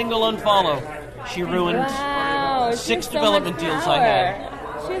one single unfollow, she ruined Wow, 6 development deals I had.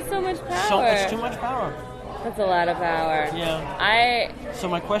 She has so much power. So it's too much power. That's a lot of power. Yeah. So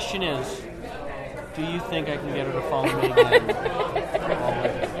my question is, do you think I can get her to follow me again?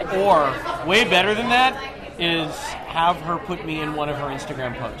 Or, way better than that, is have her put me in one of her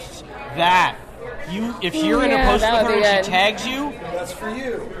Instagram posts. That, if you're in a post with her and she tags you... That's for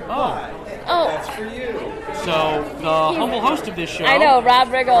you. Oh. That's for you. So, the humble host of this show... I know, Rob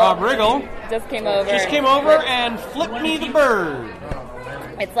Riggle. Just came over. And flipped me the bird.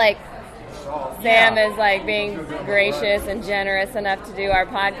 It's like... Sam is like being gracious and generous enough to do our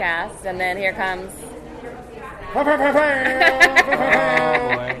podcast, and then here comes. Hi,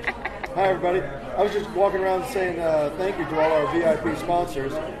 everybody. I was just walking around saying thank you to all our VIP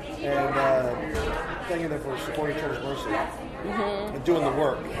sponsors and thanking them for supporting Church Mercy and doing the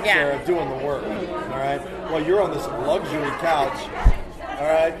work. Sarah, doing the work. All right. Well, you're on this luxury couch. All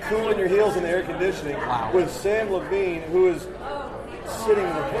right, cooling your heels in the air conditioning with Samm Levine, who is sitting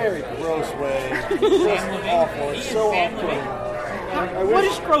in a very gross way. Just awful. It's so off-putting. What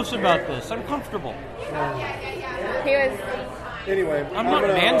is gross about this? I'm comfortable. He was. Anyway, I'm not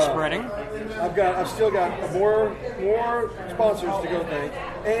manspreading. I've still got more sponsors to go thank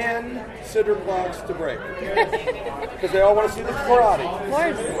and cinder blocks to break because they all want to see the karate. Of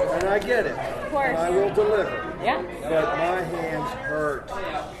course. And I get it. Of course. And I will deliver. Yeah. But my hands hurt.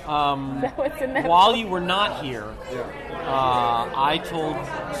 While you were not here, I told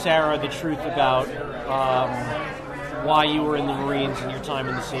Sarah the truth about why you were in the Marines and your time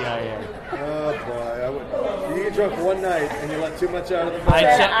in the CIA. Oh boy, you get drunk one night and you let too much out of the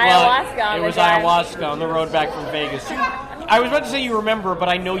ayahuasca. It was ayahuasca on the road back from Vegas. I was about to say you remember, but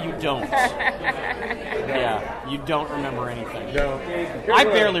I know you don't. Yeah, you don't remember anything. No. I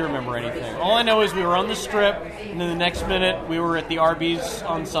barely remember anything. All I know is we were on the Strip, and then the next minute we were at the Arby's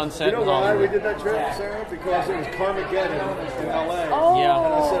on Sunset. You know why we did that trip, Sarah? Because it was Carmageddon in L.A. Oh.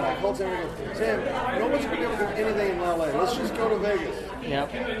 Yeah. And I called Sam and I go, Sam, no one's going to be able to do anything in L.A. Let's just go to Vegas.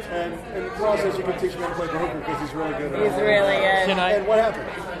 Yep. And in the process, you can teach him how to play poker because he's really good at it. He's really good. And what happened?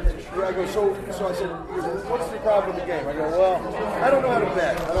 I go, so I said, what's the problem with the game? I go, well, I don't know how to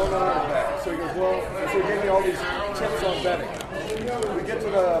bet. So he goes, well, so he gave me all these tips on betting. We get to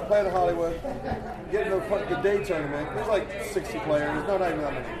the Planet Hollywood, get into the day tournament. There's like 60 players, not even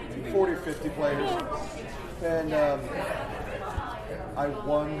that many, 40, 50 players. And I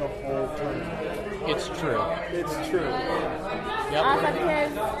won the whole tournament. It's true. It's true. Yep.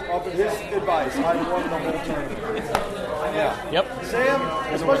 Off of his advice, I won the whole tournament. Yeah. Yep. Sam,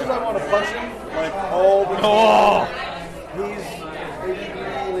 as much as I want to punch him, like all the time, he's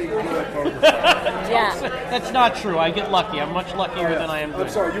really good at poker. Yeah. That's not true. I get lucky. I'm much luckier than I am good. I'm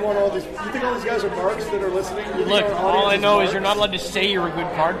sorry, you want all these... You think all these guys are marks that are listening? Look, all I know is you're not allowed to say you're a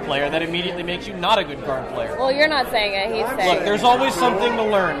good card player. That immediately makes you not a good card player. Well, you're not saying it. He's saying Look, there's always something to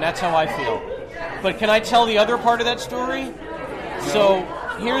learn. That's how I feel. But can I tell the other part of that story? So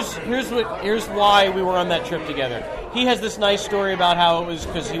here's why we were on that trip together. He has this nice story about how it was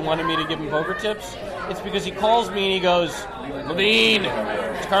because he wanted me to give him poker tips. It's because he calls me and he goes, Levine,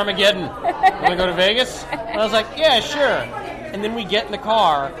 it's Carmageddon. Want to go to Vegas? And I was like, yeah, sure. And then we get in the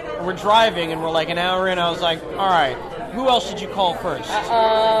car and we're driving and we're like an hour in. I was like, all right, who else should you call first?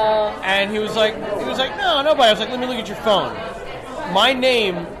 And he was like, no, nobody. I was like, let me look at your phone. My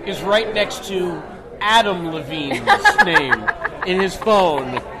name is right next to Adam Levine's name in his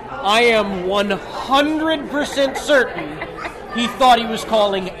phone. I am 100% certain he thought he was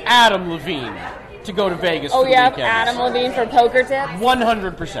calling Adam Levine to go to Vegas for the weekend. Adam Levine for poker tips?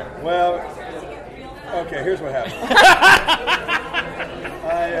 100%. Well, okay, here's what happened.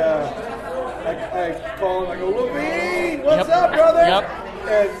 I call him, I go, Levine, what's up, brother? Yep.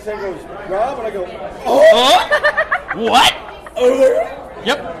 And Sam goes, Rob, and I go, oh! What? Over there?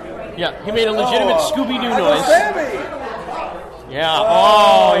 Yep. Yeah, he made a legitimate Scooby-Doo noise. Sammy! Yeah.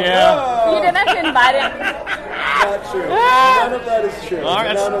 Oh, yeah. You didn't have to invite him. Not true. None of that is true. All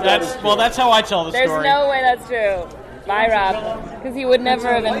right, that's how I tell the There's story. no way that's true. Bye, Rob. Because he would never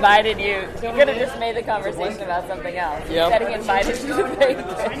have invited you. He could have just made the conversation about something else. Yep. Instead, he invited you to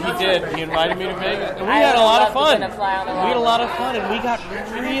Vegas. He did. He invited me to Vegas. And we had a lot of fun. We had a lot of fun, and we got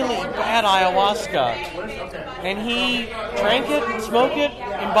really bad ayahuasca. And he drank it, smoked it,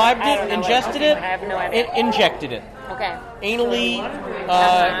 imbibed it, ingested it, I have no idea. injected it. Okay. Anally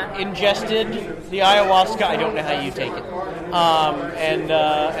ingested the ayahuasca. I don't know how you take it.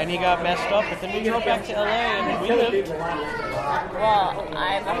 And he got messed up, but then we drove back to LA and we lived. Well,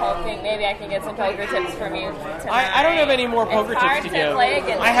 I'm hoping maybe I can get some poker tips from you tonight. I don't have any more poker tips to give.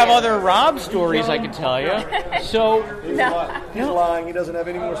 I have other Rob stories I could tell you. So He's lying. He doesn't have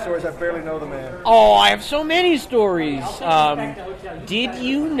any more stories. I barely know the man. Oh, I have so many stories. Did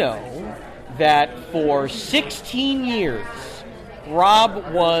you know that for 16 years,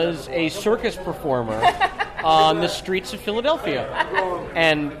 Rob was a circus performer on the streets of Philadelphia?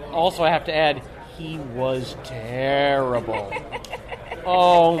 And also, I have to add, he was terrible.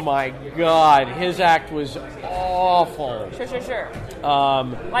 Oh my God, his act was awful. Sure.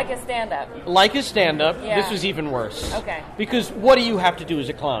 Like a stand-up. Like a stand-up, Yeah. This was even worse. Okay. Because what do you have to do as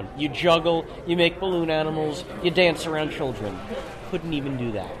a clown? You juggle, you make balloon animals, you dance around children. Couldn't even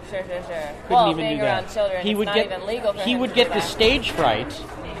do that. Sure. Couldn't even being do that. around children, He it's would not get even legal for he him would to get do the that. stage fright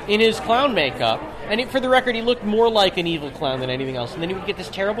in his clown makeup, and for the record, he looked more like an evil clown than anything else. And then he would get this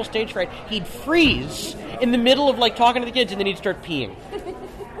terrible stage fright. He'd freeze in the middle of like talking to the kids, and then he'd start peeing.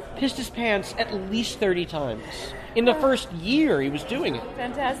 Pissed his pants at least 30 times. In the first year he was doing it.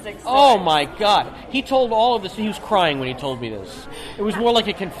 Fantastic story. Oh my God. He told all of this. He was crying when he told me this. It was more like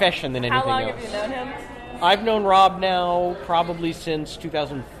a confession than anything else. How long have you known him? I've known Rob now probably since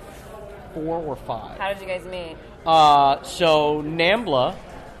 2004 or 5. How did you guys meet? So NAMBLA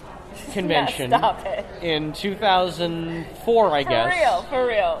convention Stop it. in 2004, I guess. For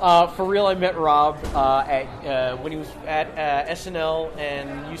real. For real, I met Rob when he was at SNL and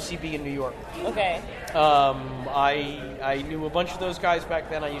UCB in New York. Okay. I knew a bunch of those guys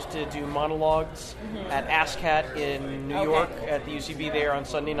back then. I used to do monologues at ASCAT in New York at the UCB there on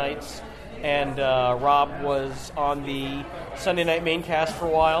Sunday nights. And Rob was on the Sunday night main cast for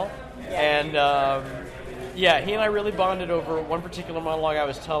a while. Yeah. And he and I really bonded over one particular monologue I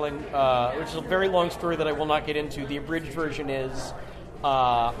was telling, which is a very long story that I will not get into. The abridged version is,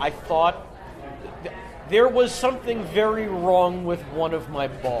 I thought there was something very wrong with one of my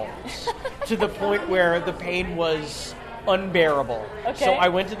balls, to the point where the pain was unbearable. Okay. So I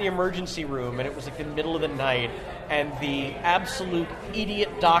went to the emergency room, and it was like the middle of the night, and the absolute idiot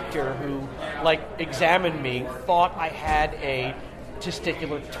doctor who examined me thought I had a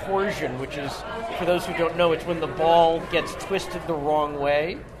testicular torsion, which is, for those who don't know, it's when the ball gets twisted the wrong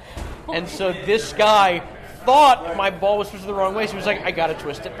way. And so this guy thought my ball was twisted the wrong way, so he was like, I gotta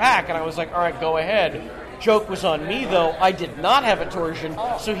twist it back. And I was like, all right, go ahead. Joke was on me, though. I did not have a torsion,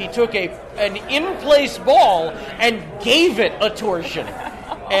 so he took an in-place ball and gave it a torsion.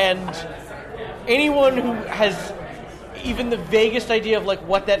 And anyone who has even the vaguest idea of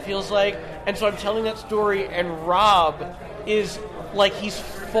what that feels like, and so I'm telling that story, and Rob is he's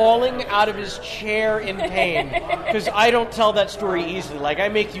falling out of his chair in pain, because I don't tell that story easily. I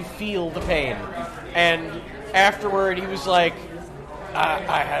make you feel the pain. And afterward, he was like,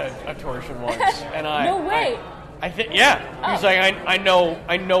 I had a torsion once, and No way. I think, yeah. He was like, I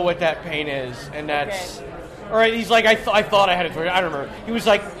know what that pain is, and that's. Okay. All right. He's like, I thought I had a torsion. I don't remember. He was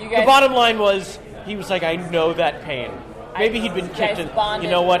like, the bottom line was, he was like, I know that pain. Maybe he'd been kicked in. You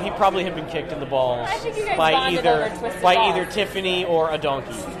know what? He probably had been kicked in the balls I think you guys by bonded over twisted balls. either Tiffany or a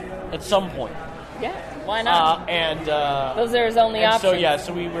donkey at some point. Yeah. Why not? Those are his only options.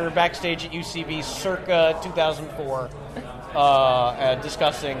 So we were backstage at UCB circa 2004,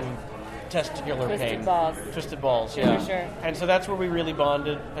 discussing testicular pain. Twisted balls, yeah. For sure. And so that's where we really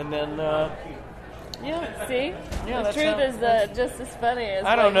bonded, and then. See? Yeah, the truth is just as funny as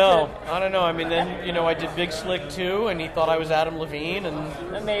I don't know. I mean, then, I did Big Slick too, and he thought I was Adam Levine,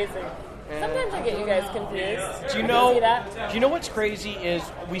 and... Amazing. Sometimes I get you guys confused. Do you know what's crazy is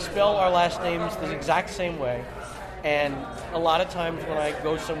we spell our last names the exact same way, and a lot of times when I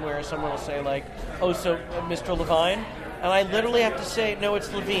go somewhere, someone will say oh, so Mr. Levine? And I literally have to say, no,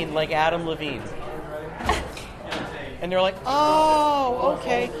 it's Levine, like Adam Levine. And they're like, oh,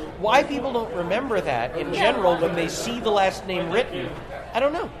 okay. Why people don't remember that in general when they see the last name written, I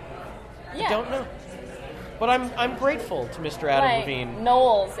don't know. Yeah. I don't know. But I'm grateful to Mr. Adam Levine.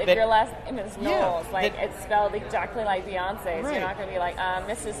 Knowles, if your last name is Knowles. Yeah, it's spelled exactly like Beyonce, so Right. you're not going to be like,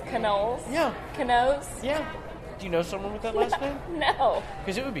 Mrs. Knowles? Yeah. Knowles? Yeah. Do you know someone with that last name? No.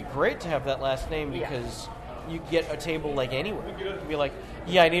 Because it would be great to have that last name, because you get a table like anywhere. You'd be like,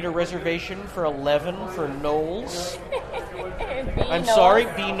 yeah, I need a reservation for 11 for Knowles. I'm sorry,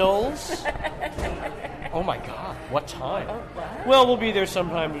 B. Knowles. Oh my God, what time? Oh, what? Well, we'll be there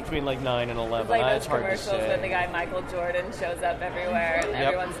sometime between like 9 and 11. It's like It's those hard to commercials say. when the guy Michael Jordan shows up everywhere and Yep.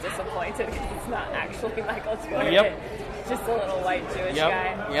 everyone's disappointed because it's not actually Michael Jordan. Yep. It's just a little white Jewish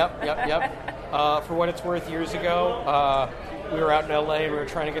guy. Yep. For what it's worth, years ago, we were out in LA and we were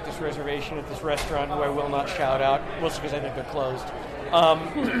trying to get this reservation at this restaurant who I will not shout out, mostly because I think they're closed.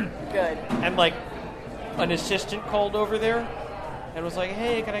 Good. And like an assistant called over there and was like,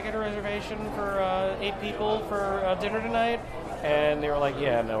 hey, can I get a reservation for 8 people for dinner tonight? And they were like,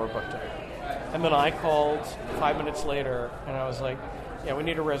 yeah, no, we're booked up. And then I called 5 minutes later and I was like, yeah, we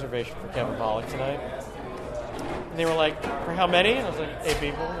need a reservation for Kevin Pollak tonight. And they were like, for how many? And I was like, 8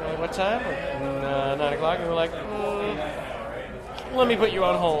 people. And they were like, what time? Like, 9 o'clock. And they were like, let me put you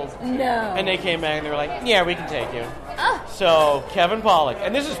on hold. No. And they came back and they were like, yeah, we can take you. So, Kevin Pollak.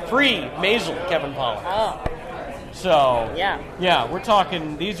 And this is pre-Maisel Kevin Pollak. Oh. So, Yeah, we're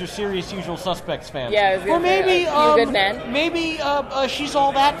talking, these are serious Usual Suspects fans. Yeah, I was gonna or maybe, say, You Good Men? Maybe She's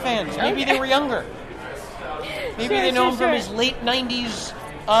All That fans. Maybe they were younger. Maybe they know him from his late 90s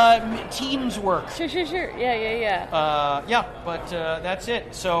teens work. Sure. Yeah. But that's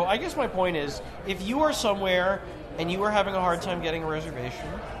it. So I guess my point is, if you are somewhere and you are having a hard time getting a reservation,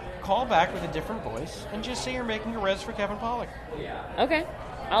 call back with a different voice and just say you're making a res for Kevin Pollak. Okay.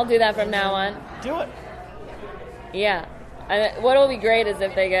 I'll do that from now on. Do it. Yeah. What will be great is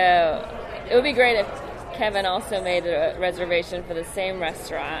if they go... It would be great if Kevin also made a reservation for the same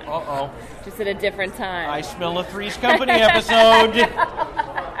restaurant. Uh-oh. Just at a different time. I smell a Three's Company episode.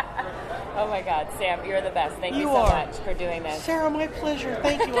 Oh my God, Sam, you're the best. Thank you so much for doing this. Sarah, my pleasure.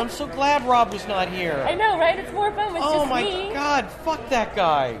 Thank you. I'm so glad Rob was not here. I know, right? It's more fun with Oh just my me. God, fuck that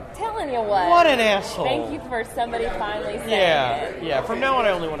guy. Telling you what. What an asshole. Thank you for somebody finally saying it. Yeah. From now on,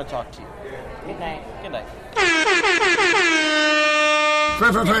 I only want to talk to you. Good night. Good night.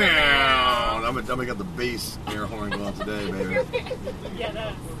 I'm gonna get the bass air horn going today, baby. Yeah,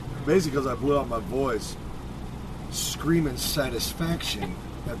 that's... Basically, because I blew out my voice, screaming satisfaction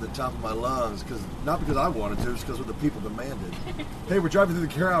at the top of my lungs, not because I wanted to, it's because what the people demanded. Hey, we're driving through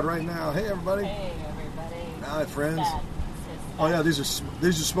the crowd right now. Hey, everybody. Hey, everybody. Hi, friends. Oh yeah, these are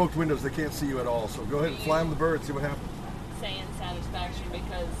smoked windows. They can't see you at all. So go ahead and fly them the bird. See what happens. Saying satisfaction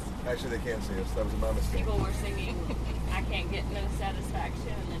because Actually, they can't see us. That was my mistake. people were singing, I can't get no satisfaction,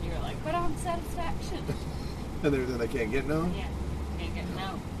 and then you were like, but I'm satisfaction. And then they can't get none. Yeah, can't get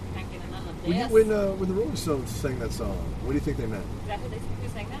none of When, this. when the Rolling Stones sang that song, what do you think they meant? Is that who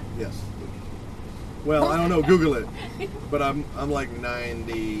sang that? Yes. Well, I don't know. Google it. But I'm like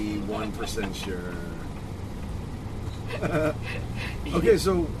 91% sure. Okay,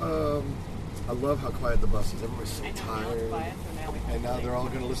 so I love how quiet the bus is. Everybody's so tired. And now they're all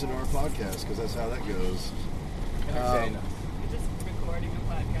going to listen to our podcast because that's how that goes. You're just recording a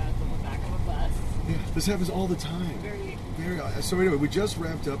podcast on the back of a bus. Yeah, this happens all the time. So anyway, we just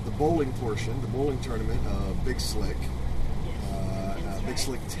wrapped up the bowling portion, the bowling tournament of Big Slick. Big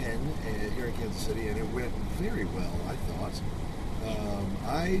Slick 10 here in Kansas City, and it went very well, I thought.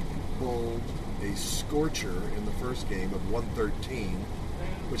 I bowled a scorcher in the first game of 113,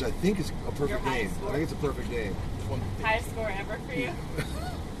 which I think is a perfect game. I think it's a perfect game. Highest score ever for you?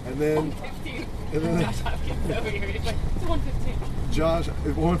 And then 115. And then Josh Hopkins over here. He's like, it's 115. Josh,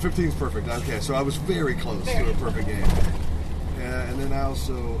 115 is perfect. Okay, so I was very close to a perfect game. And then I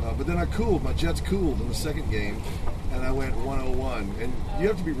also, but then I cooled. My Jets cooled in the second game, and I went 101. And you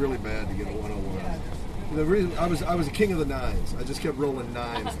have to be really bad to get a 101. The reason I was a king of the nines. I just kept rolling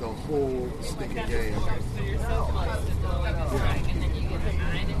nines the whole stinking game. So you're so close to bowling a strike, and then you get the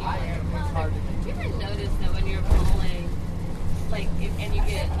 9, and you get. Do you ever notice that when you're bowling, like, and you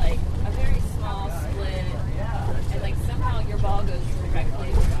get like a very small split, and like somehow your ball goes directly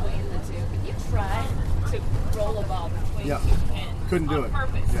between the two? But you try to roll a ball between two pins. Couldn't do on it.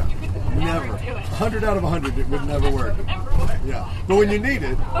 Purpose. Yeah. You could never do it. 100 out of 100, it would never work. Never work. Yeah. But when you need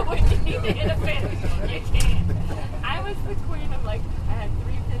it. But when you need to hit a pin, you can't. I was the queen of like, I had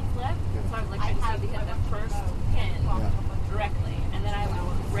 3 pins left, so I was like, I just need to hit the first pin directly. And then I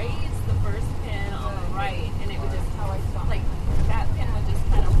would raise the first pin on the right, and it would just, like, that pin would just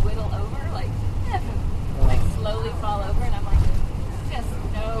kind of whittle over, like slowly fall over, and I'm like, just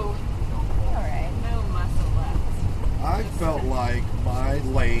no muscle left. I felt like my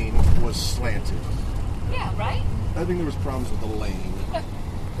lane was slanted. Yeah, right? I think there was problems with the lane.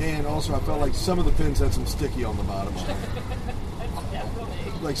 And also I felt like some of the pins had some sticky on the bottom of them.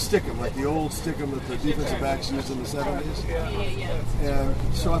 Definitely. like stick-em, like the old stick-em that the defensive backs used in the 70s. And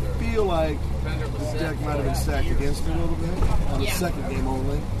so I feel like the deck might have been stacked against me a little bit on the second game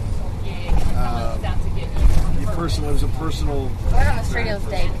only. It was a personal. Word on the street, it was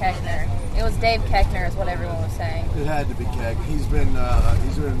Dave Keckner. It was Dave Keckner, is what everyone was saying. It had to be Keck. He's been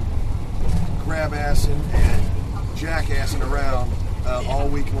grab-assing and jackassing around all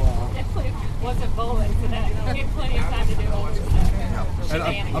week long. Wasn't bowling today. We had plenty of time to do all this stuff. And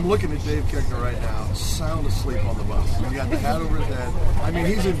I'm looking at Dave Keckner right now, sound asleep on the bus. He got the hat over his head. I mean,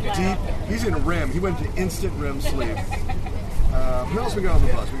 he's in REM. He went to instant REM sleep. Who else we got on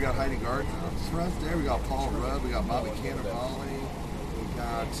the bus? We got Heidi Gardner up front there. We got Paul Rudd. We got Bobby Cannavale. We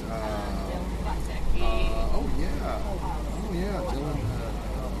got, Dylan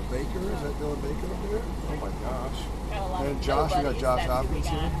Baker. Is that Dylan Baker up there? Oh my gosh. And Josh, we got Josh Hopkins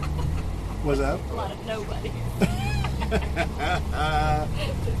here. What's that? A lot of nobody.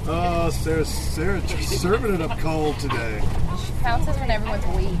 Oh, Sarah just serving it up cold today. She pounces when everyone's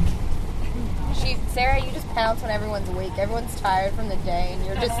weak. Sarah, you just pounce when everyone's weak. Everyone's tired from the day, and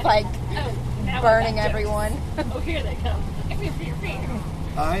you're just like burning everyone. Oh, here they come.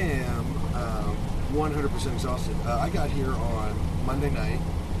 I am 100% exhausted. I got here on Monday night.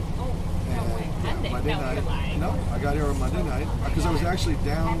 Monday night. No, I got here on Monday night because I was actually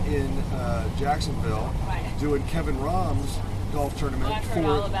down in Jacksonville doing Kevin Rom's golf tournament. Well, I've heard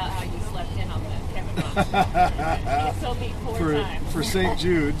all about how you slept in on the Kevin Rom. You sold me 4 times. For St.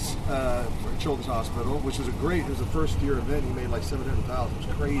 Jude's Children's Hospital, which was it was a first year event. He made like $700,000. It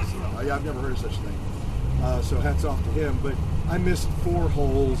was crazy. I've never heard of such a thing. So hats off to him. But I missed 4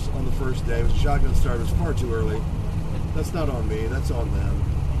 holes on the first day. It was a shotgun start. It was far too early. That's not on me. That's on them.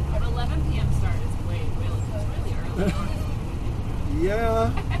 But 11 p.m. start is really early.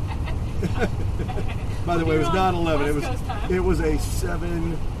 Yeah. By the way, it was not 11. It was a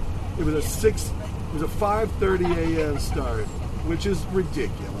 7. It was a 6. It was a 5:30 a.m. start, which is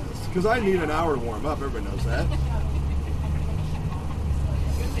ridiculous because I need an hour to warm up. Everybody knows that.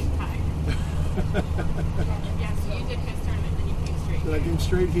 Yeah, so you did his tournament, then you came straight. Then I came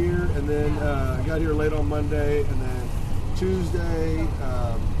straight here, and then I got here late on Monday, and then Tuesday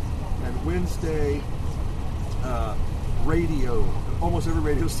and Wednesday. Radio, almost every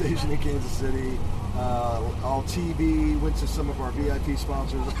radio station in Kansas City, all TV, went to some of our VIP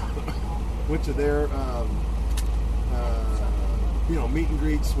sponsors, went to their meet and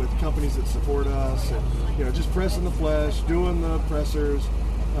greets with companies that support us, and just pressing the flesh, doing the pressers,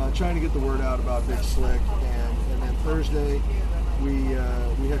 trying to get the word out about Big Slick, and then Thursday we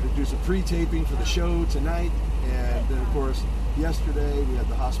had to do some pre-taping for the show tonight, and then of course yesterday we had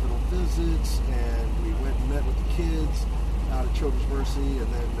the hospital visits, and we went and met with the kids out at Children's Mercy,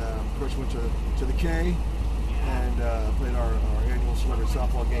 and then of course went to the K and played our annual celebrity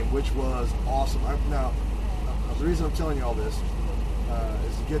softball game, which was awesome. Now the reason I'm telling you all this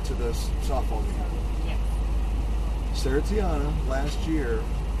is to get to this softball game. Sarah Tiana last year,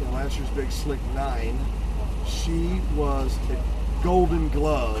 in last year's Big Slick 9, she was a Golden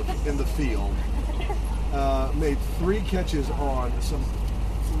Glove in the field. Made 3 catches on some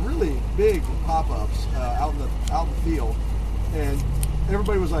really big pop-ups out in the field, and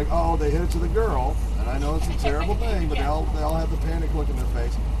everybody was like, "Oh, they hit it to the girl." And I know it's a terrible thing, but they all had the panic look in their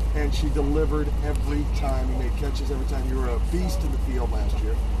face. And she delivered every time. You made catches every time. You were a beast in the field last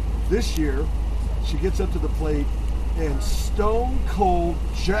year. This year, she gets up to the plate and stone cold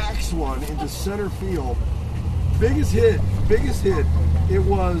jacks one into center field. Biggest hit. It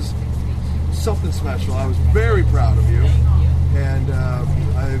was something special. I was very proud of you, and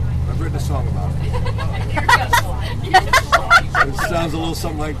I've written a song about it. It sounds a little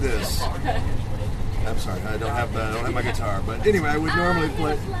something like this. I'm sorry, I don't have my guitar, but anyway, I would normally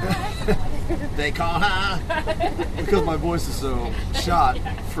play. They call her because my voice is so shot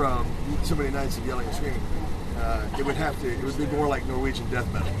from so many nights of yelling and screaming. It would be more like Norwegian death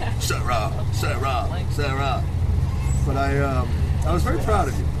metal. Sarah, Sarah, Sarah. But I was very proud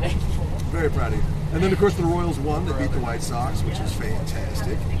of you. Very proud of you. And then, of course, the Royals won. They beat the White Sox, which was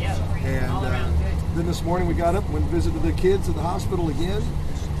fantastic. And then this morning we got up, went and visited the kids at the hospital again.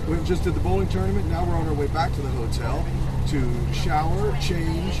 We just did the bowling tournament. Now we're on our way back to the hotel to shower,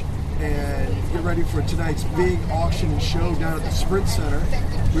 change, and get ready for tonight's big auction and show down at the Sprint Center.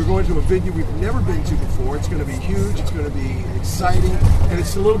 We're going to a venue we've never been to before. It's going to be huge. It's going to be exciting. And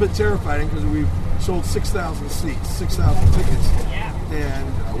it's a little bit terrifying because we've sold 6,000 seats, 6,000 tickets.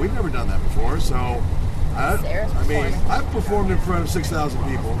 And we've never done that before. So, I've performed in front of 6,000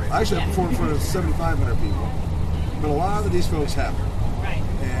 people. Actually, I've performed in front of 7,500 people. But a lot of these folks haven't.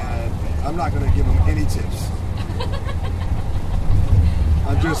 And I'm not going to give them any tips.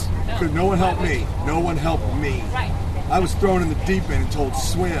 Because no one helped me. No one helped me. Right. I was thrown in the deep end and told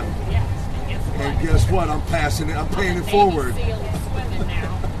swim. Yeah. And guess what? I'm passing it. I'm paying it forward. Navy SEAL is swimming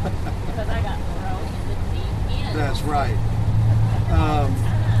now because I got thrown in the deep end. That's right.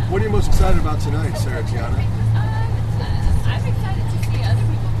 What are you most excited about tonight, Sarah Tiana? I'm excited to see other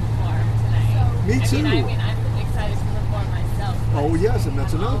people perform tonight. Me too. I mean, I'm excited to perform myself. Oh, yes, and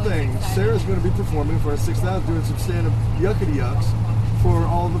that's another thing. Sarah's going to be performing for 6,000, doing some stand-up yuckity yucks for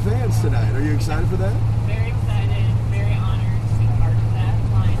all the fans tonight. Are you excited for that? Very excited, very honored to be part of that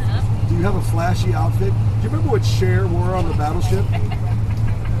lineup. Do you have a flashy outfit? Do you remember what Cher wore on the battleship?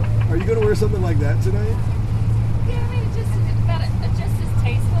 Are you going to wear something like that tonight? Yeah, I mean, just as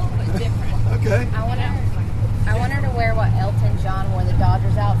tasteful, but different. Okay. I want her to wear what Elton John wore, the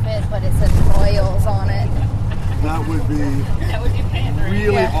Dodgers outfit, but it says Royals on it. That would be pandering.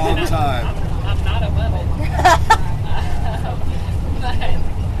 really on time. I'm not a woman. But,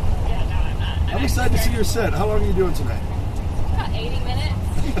 yeah, no, I'm not. I'm excited to see your set. How long are you doing tonight? About 80 minutes.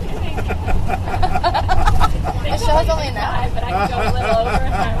 The show's only an hour. But I can go a little over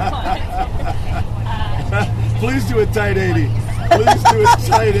if I want. Please do a tight 80. Please do a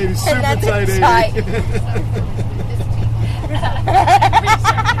tight 80. Super that's tight 80. tight.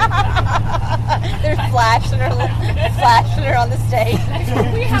 They're flashing her on the stage.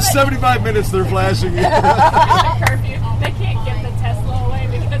 For 75 minutes, they're flashing you. Curfew. They can't get the Tesla away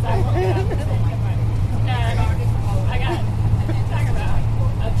because I won't get out of the stage. No, I got talk about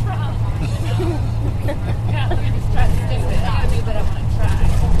a Trump. Yeah, let me just try to stick with it. I knew that I want to try.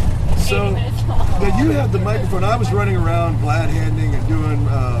 So, 80 minutes long. now you have the microphone. I was running around glad handing and doing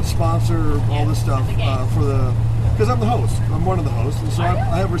sponsor, all this stuff for the. Because I'm the host. I'm one of the hosts, and so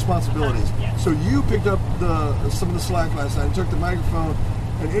I have responsibilities. So you picked up some of the slack last night and took the microphone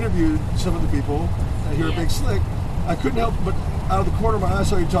and interviewed some of the people here at Big Slick. I couldn't help but out of the corner of my eye I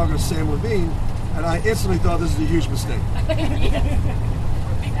saw you talking to Samm Levine, and I instantly thought this is a huge mistake. Yes.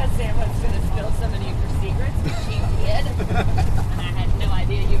 Because Sam was going to spill so many of your secrets, but she did. And I had no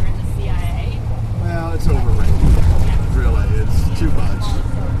idea you were in the CIA. Well, it's overrated. Really, it's too much.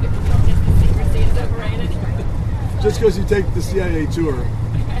 Just the secrecy is overrated. Just because you take the CIA tour,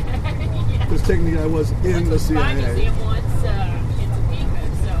 because technically I was in the CIA. Fine, you see him once in Topeka,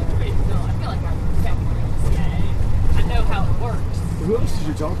 so I feel like I'm technically in the CIA. I know how it works. Who else did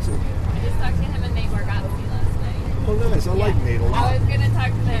you talk to? I just talked to him and Nate Bargatze last night. Oh, nice. I like Nate a lot. I was going to talk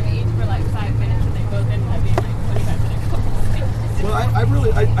to them each for like 5 minutes, and they both ended up being like 25-minute conversations. Well,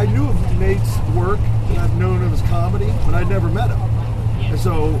 I knew of Nate's work, and I've known of his comedy, but I'd never met him. And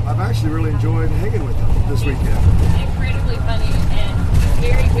so I've actually really enjoyed hanging with him this weekend. Incredibly funny and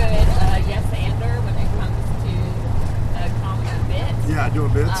very good yes-ander when it comes to comedy bits. Yeah,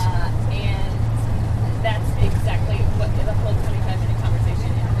 doing bits. And that's exactly what the whole 25-minute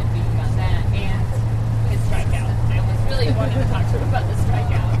conversation ended up being about that and his strikeout. I was really wanting to talk to him about the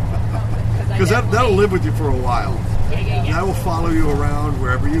strikeout. Because that'll live with you for a while. Yeah. That will follow you around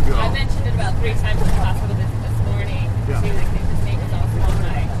wherever you go. I mentioned it about 3 times in the hospital visit this morning. Yeah. His name is also on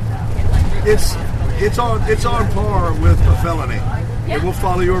my It's on par with a felony. Yeah. It will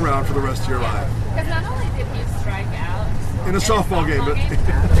follow you around for the rest of your life. Because not only did he strike out In a softball game, but he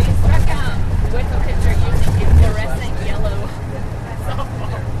struck out with a pitcher using a fluorescent yellow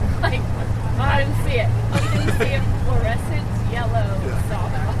softball. Like, I didn't see it. I didn't see a fluorescent yellow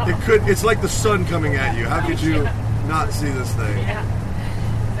softball. It's like the sun coming at you. How could you not see this thing? Yeah.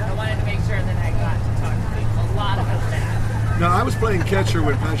 So I wanted to make sure that I got to talk to people a lot about that. Now, I was playing catcher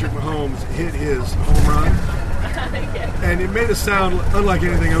when Patrick Mahomes hit his home run, and it made a sound unlike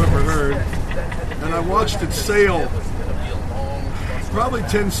anything I've ever heard. And I watched it sail probably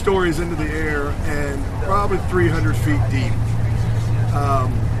 10 stories into the air and probably 300 feet deep.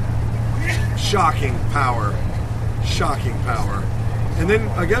 Shocking power. And then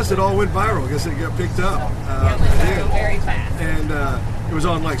I guess it all went viral. I guess it got picked up. It went viral very fast. And it was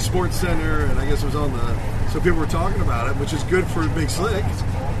on like Sports Center, and I guess it was on so people were talking about it, which is good for Big Slick.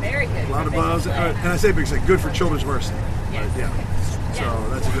 Very good. A lot of buzz. And I say Big Slick, good for Children's Mercy. Yes. Yeah. So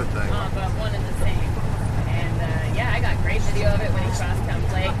that's a good thing. But one and the same. And I got great video of it when he crossed town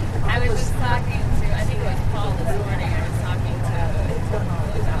plate. I was just talking to, I think it was Paul this morning. I was talking to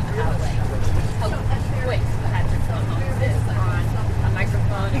Paul about how quick Patrick Mahomes is on a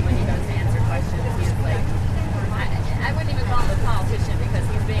microphone, and when he goes to answer questions, he's like, I wouldn't even call him a politician because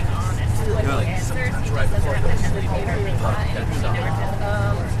he's being honest when he answers. He just doesn't have to hesitate or think about anything. He never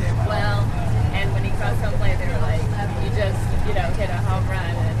says, well, and when he crossed home plate, they were like, you just, hit a home run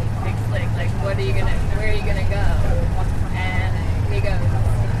and Big Slick, like, where are you gonna go? And he goes,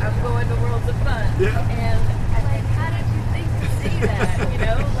 I'm going to Worlds of Fun. Yeah. And I'm like, how did you think to see that?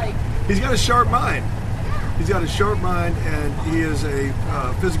 he's got a sharp mind. He's got a sharp mind, and he is a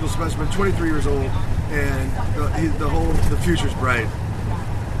physical specimen. 23 years old, and the future's bright.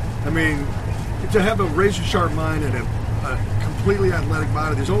 I mean, to have a razor sharp mind and a completely athletic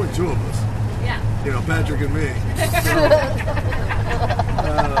body. There's only two of us. Yeah. You know, Patrick and me.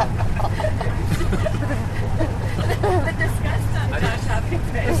 The disgust on Josh Hopkins'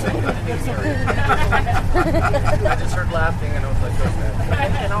 face. I just heard laughing and I was like,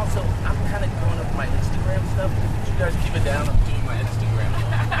 okay. And also, I'm kind of going up my Instagram stuff. Could you guys keep it down? I'm doing my Instagram.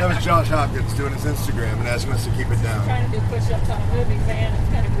 That was Josh Hopkins doing his Instagram and asking us to keep it down. Trying to do push-ups on a moving van. It's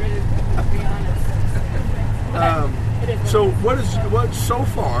kind of rude, to be honest. So what so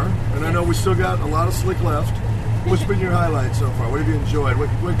far, and I know we still got a lot of slick left, what's been your highlight so far? What have you enjoyed?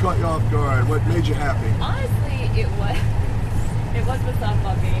 What caught you off guard? What made you happy? Honestly, it was the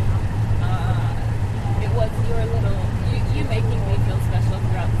softball game. It was your little, you making me feel special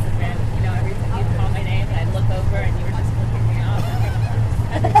throughout this event. You know, every time you'd call my name and I'd look over and you were just looking me up.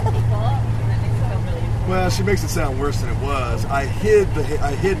 And then people, and that makes me feel really important. Well, she makes it sound worse than it was. I hid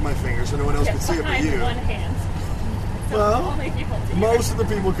my finger so no one else could see it but you. One hand. So Well, only people see most of the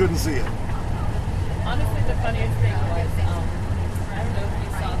people couldn't see it. Honestly, the funniest thing was, I don't know if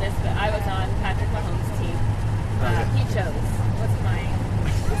you saw this, but I was on Patrick Mahomes' team. He chose. What's my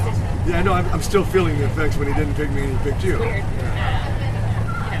decision? Yeah, I know. I'm still feeling the effects when he didn't pick me and he picked you. Weird.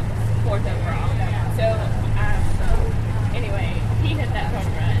 Fourth overall. So, anyway, he hit that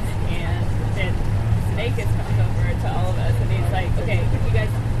home run, and then Snakes comes over to all of us, and he's like, okay, if you guys,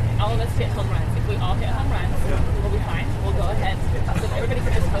 all of us hit home runs. If we all hit home runs, we'll be fine. We'll go ahead. So everybody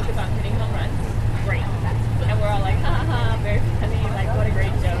can just focus on hitting home runs. Great. And we're all like, ha ha, very funny, like, what a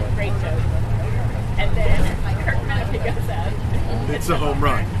great joke. And then Kirk Murphy goes up. It's a home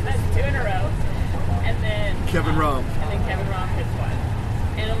run. That's 2 in a row. And then Kevin Rom hits one.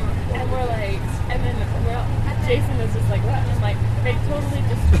 And we're like, Jason was just like, what? I'm like, they totally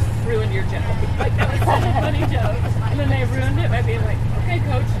just ruined your joke. Like, that was such a funny joke. And then they ruined it by being like, okay,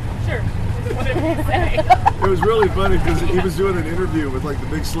 coach, sure. Whatever you say. It was really funny because he was doing an interview with like the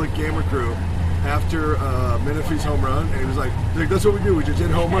big slick camera crew after Menifee's home run, and he was like, that's what we do. We just hit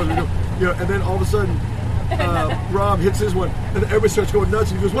home runs. We go, you know, and then all of a sudden, Rob hits his one, and everybody starts going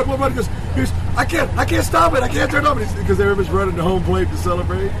nuts. And he goes, what? He goes, I can't stop it. I can't turn it off. Because everybody's running to home plate to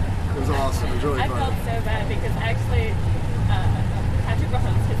celebrate. It was awesome. It was really fun. I felt so bad because actually, Patrick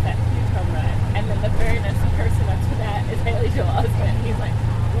Mahomes hit that huge home run, and then the very next person up to that is Haley Joel Osment. He's like,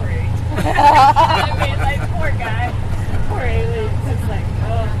 great. I mean, like, poor guy. Poor Haley. It's like,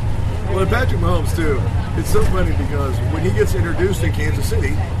 oh. Well, Patrick Mahomes, too, it's so funny because when he gets introduced in Kansas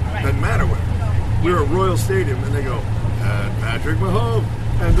City, doesn't matter where. We're at Royal Stadium, and they go, Patrick Mahomes.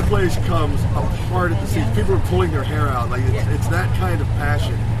 And the place comes apart at the seats. People are pulling their hair out. Like, it's that kind of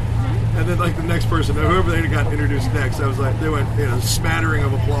passion. And then, like, the next person, whoever they got introduced next, I was like, they went, smattering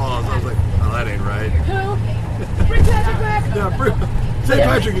of applause. I was like, oh, that ain't right. Who? Bring Patrick back. Yeah, St.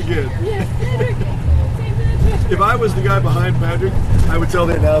 Patrick again. Yes, Patrick. If I was the guy behind Patrick, I would tell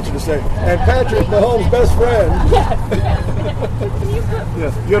the announcer to say, and Patrick, Mahomes' best friend.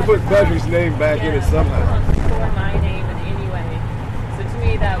 Yes. You got to put Patrick's name back in it somehow. For my name in any way. So to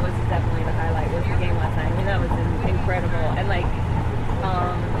me, that was definitely the highlight, was the game last night. I mean, that was incredible. And like,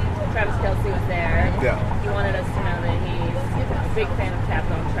 Travis Kelce was there. Yeah. He wanted us to know that he's a big fan of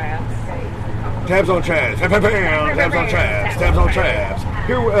Tabs on Traps. Tabs on Traps. Tabs on Traps. Tabs on Traps.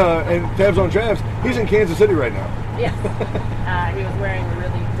 Here, and Tabs on Traps, he's in Kansas City right now. Yeah. He was wearing a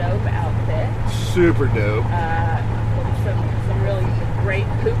really dope outfit. Super dope. Some really great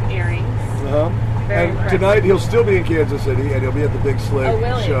hoop earrings. Uh-huh. Very And impressive. tonight he'll still be in Kansas City, and he'll be at the Big Slick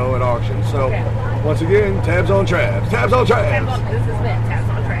show at auction. So, once again, Tabs on Traps. Tabs on Traps. This is it. Tabs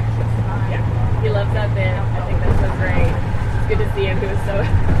on Traps. Yeah. He loves that bit. I think that's so great. It's good to see him. He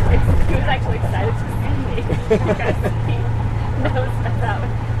was actually excited to see me because he knows about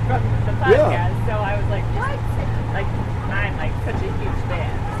from the podcast. So I was like, what? Like, I'm like such a huge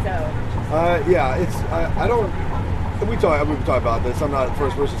fan. So. I don't. We've talked about this. I'm not the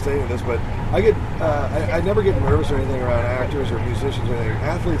first person saying this, but I never get nervous or anything around actors or musicians or anything.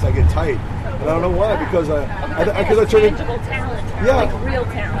 Athletes, I get tight, and I don't know why. Because I turn into talent, like real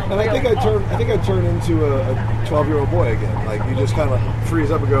talent. And I think I turn into a 12-year-old boy again. Like you just kind of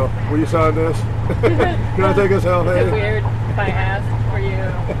freeze up and go, "Will you sign this? Can I take this out?" Is it weird if I ask for you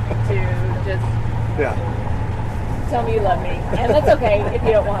to just tell me you love me? And that's okay if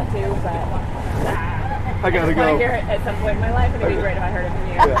you don't want to, but. I gotta go. I hear it at some point in my life, and it'd be great if I heard it from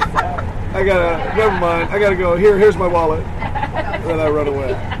you. Yeah. So. Never mind. I gotta go. Here's my wallet. Then I run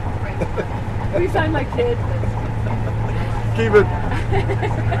away. Will you sign my kid? Keep it.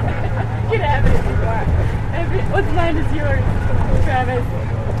 You can have it if you want. What's mine is yours, Travis.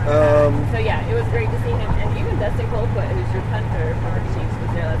 So yeah, it was great to see him, and even Dustin Coldfoot, who's your punter for the Chiefs,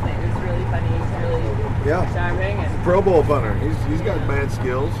 was there last night. It was really funny. He's really charming. And Pro Bowl punter. He's got mad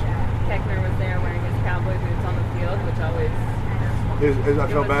skills. Keckner was there wearing his cowboy boots on the field, which always. I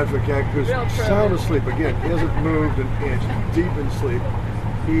felt bad for Keck, who's sound asleep again. He hasn't moved an inch, deep in sleep.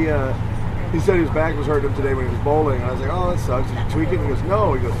 He said his back was hurting him today when he was bowling, and I was like, "Oh, that sucks." Did you tweak it? And he goes,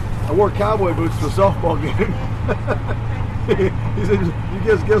 "No." He goes, "I wore cowboy boots to a softball game." He said, "You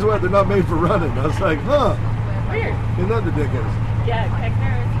guess what? They're not made for running." I was like, "Huh? Weird. Isn't that ridiculous?" Yeah,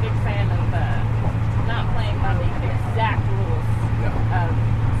 Keckner is a big fan of not playing by the exact rules of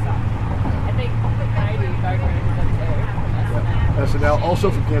softball. I think Heidi Gardner is up there from SNL. SNL, also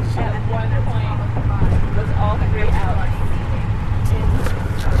from Kansas City. At one point, was all 3 outs in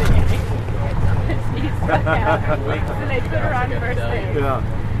the inning. She struck out. So they put her on first base. Yeah.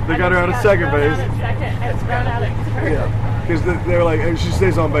 They got her out at second base. And thrown out at third. Yeah. Because they were like, if she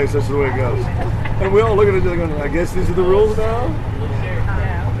stays on base, that's the way it goes. And we all look at each other going, I guess these are the rules now?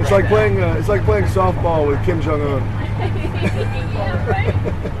 Yeah. It's like playing softball with Kim Jong-un. Right?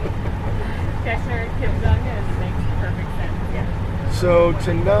 Keckner and Kim Jong-un makes perfect sense. Yeah. So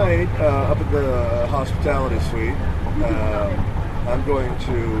tonight, up at the hospitality suite, I'm going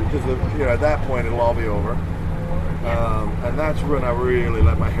to, because at that point it'll all be over. And that's when I really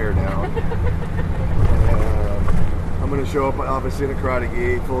let my hair down. I'm going to show up, obviously, in a Karate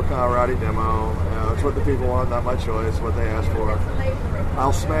Gi, full karate demo. It's what the people want, not my choice, what they ask for.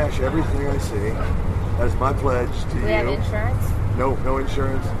 I'll smash everything I see. That is my pledge to you. Do we have insurance? No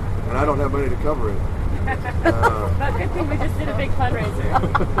insurance, and I don't have money to cover it. But good thing we just did a big fundraiser.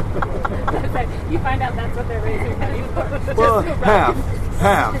 You find out that's what they're raising money for. Well, half.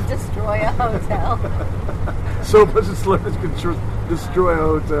 To destroy a hotel. So much as celebrities can destroy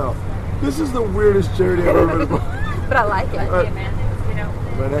a hotel. This is the weirdest charity I've ever been involved. But I like it.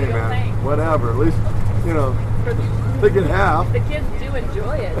 But hey, man, whatever. At least, they get half. The kids do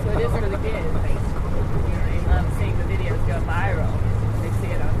enjoy it, so it is for the kids. They love seeing the videos go viral. They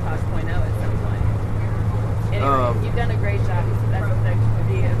see it on Tosh.0 at some point. Anyway, you've done a great job.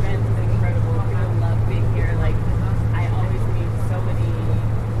 The event is incredible. People love being here. Like, I always meet so many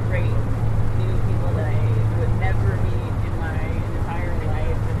great new people that I would never meet in my entire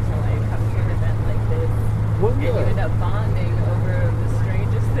life until I come to an event like this. Well, and you end up bonding over the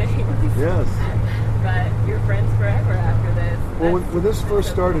strangest things. Yes. But you're friends forever after this. Well, when this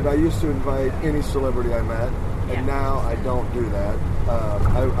first started, I used to invite any celebrity I met, and now I don't do that.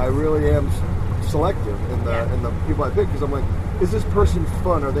 I really am selective in the people I pick, because I'm like, is this person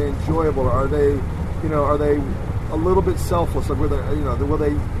fun? Are they enjoyable? Or are they a little bit selfless? Like,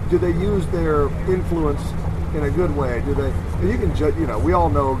 do they use their influence in a good way? Do they? You can judge. We all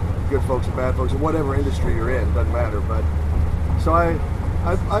know good folks and bad folks in whatever industry you're in. Doesn't matter. But so I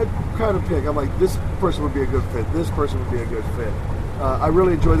kind of pick. I'm like, this person would be a good fit. This person would be a good fit. I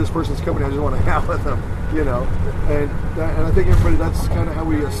really enjoy this person's company. I just want to hang out with them, And I think everybody, that's kind of how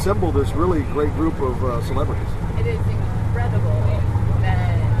we assemble this really great group of celebrities. It is incredible that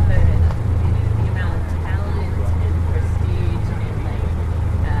the amount of talent and prestige and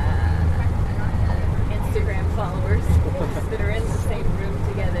Instagram followers that are in the same room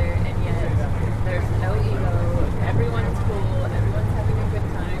together, and yet there's no ego. Everyone's cool. Everyone's having a good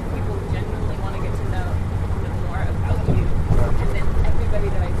time. People genuinely want to get to know more about you. And then everybody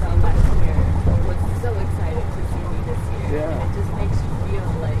that I saw last year was so excited to see me this year. Yeah. And it just makes you feel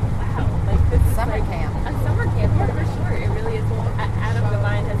like, wow, like this is Summer like camp. a summer camp, yeah, for sure. It really is. Adam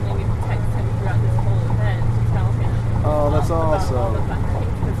Levine has made me text him throughout this whole event to tell him that's about awesome. all the fun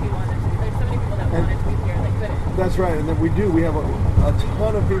things, because he wanted to. There's so many people that wanted to be here and they couldn't. That's right, and then we have a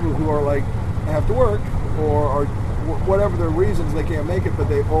ton of people who are like, have to work, or whatever their reasons, they can't make it, but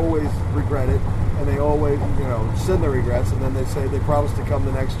they always regret it, and they always send their regrets, and then they say they promise to come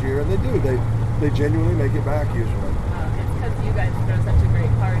the next year, and they do. They genuinely make it back usually. It's because you guys throw such a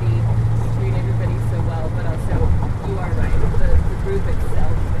great party, you treat everybody so well, but also you are right. The group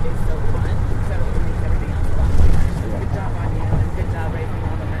itself is so fun, so it makes everything else a lot better. So good job on you, and good job raising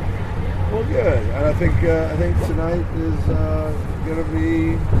all the money. Well, good, and I think tonight is going to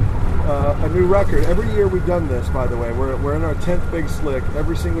be a new record. Every year we've done this, by the way. We're in our 10th Big Slick.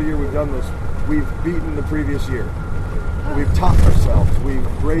 Every single year we've done this, we've beaten the previous year. We've topped ourselves.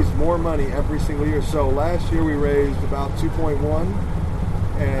 We've raised more money every single year. So last year we raised about 2.1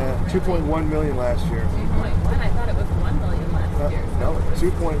 million last year. 2.1? I thought it was 1 million last year. No,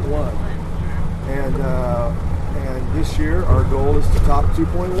 2.1. And this year our goal is to top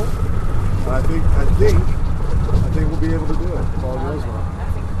 2.1. I think I think we'll be able to do it if all goes well.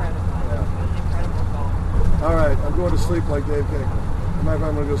 That's incredible. Yeah. Incredible goal. All right, I'm going to sleep like Dave Kinkman. I'm not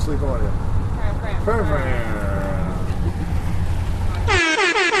going to go sleep on you.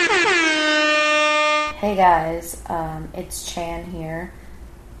 Hey guys, it's Chan here.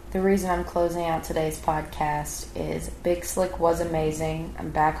 The reason I'm closing out today's podcast is Big Slick was amazing.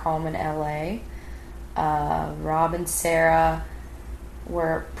 I'm back home in LA. Rob and Sarah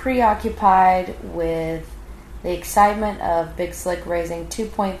were preoccupied with the excitement of Big Slick raising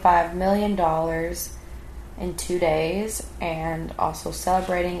 $2.5 million in 2 days, and also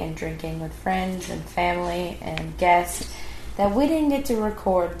celebrating and drinking with friends and family and guests that we didn't get to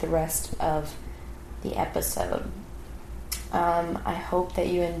record the rest of the episode. I hope that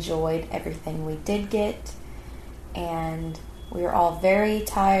you enjoyed everything we did get, and we were all very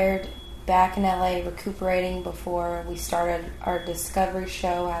tired back in LA recuperating before we started our Discovery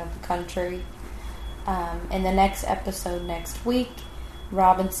show out of the country. In the next episode next week,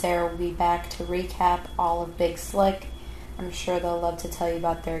 Rob and Sarah will be back to recap all of Big Slick. I'm sure they'll love to tell you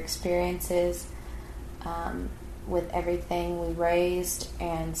about their experiences with everything we raised.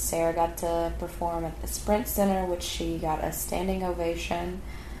 And Sarah got to perform at the Sprint Center, which she got a standing ovation.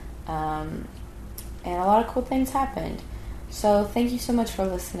 And a lot of cool things happened. So thank you so much for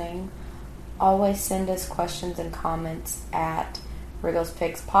listening. Always send us questions and comments at Riggle's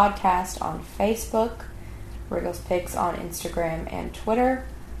Picks Podcast on Facebook, Riggle's Picks on Instagram and Twitter.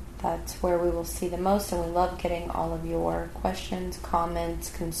 That's where we will see the most, and we love getting all of your questions, comments,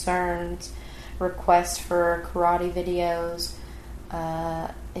 concerns, requests for karate videos.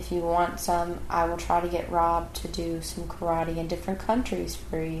 If you want some, I will try to get Rob to do some karate in different countries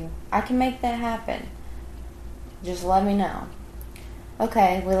for you. I can make that happen. Just let me know.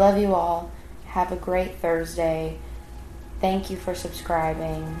 Okay, we love you all. Have a great Thursday. Thank you for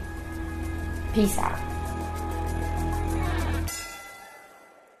subscribing. Peace out.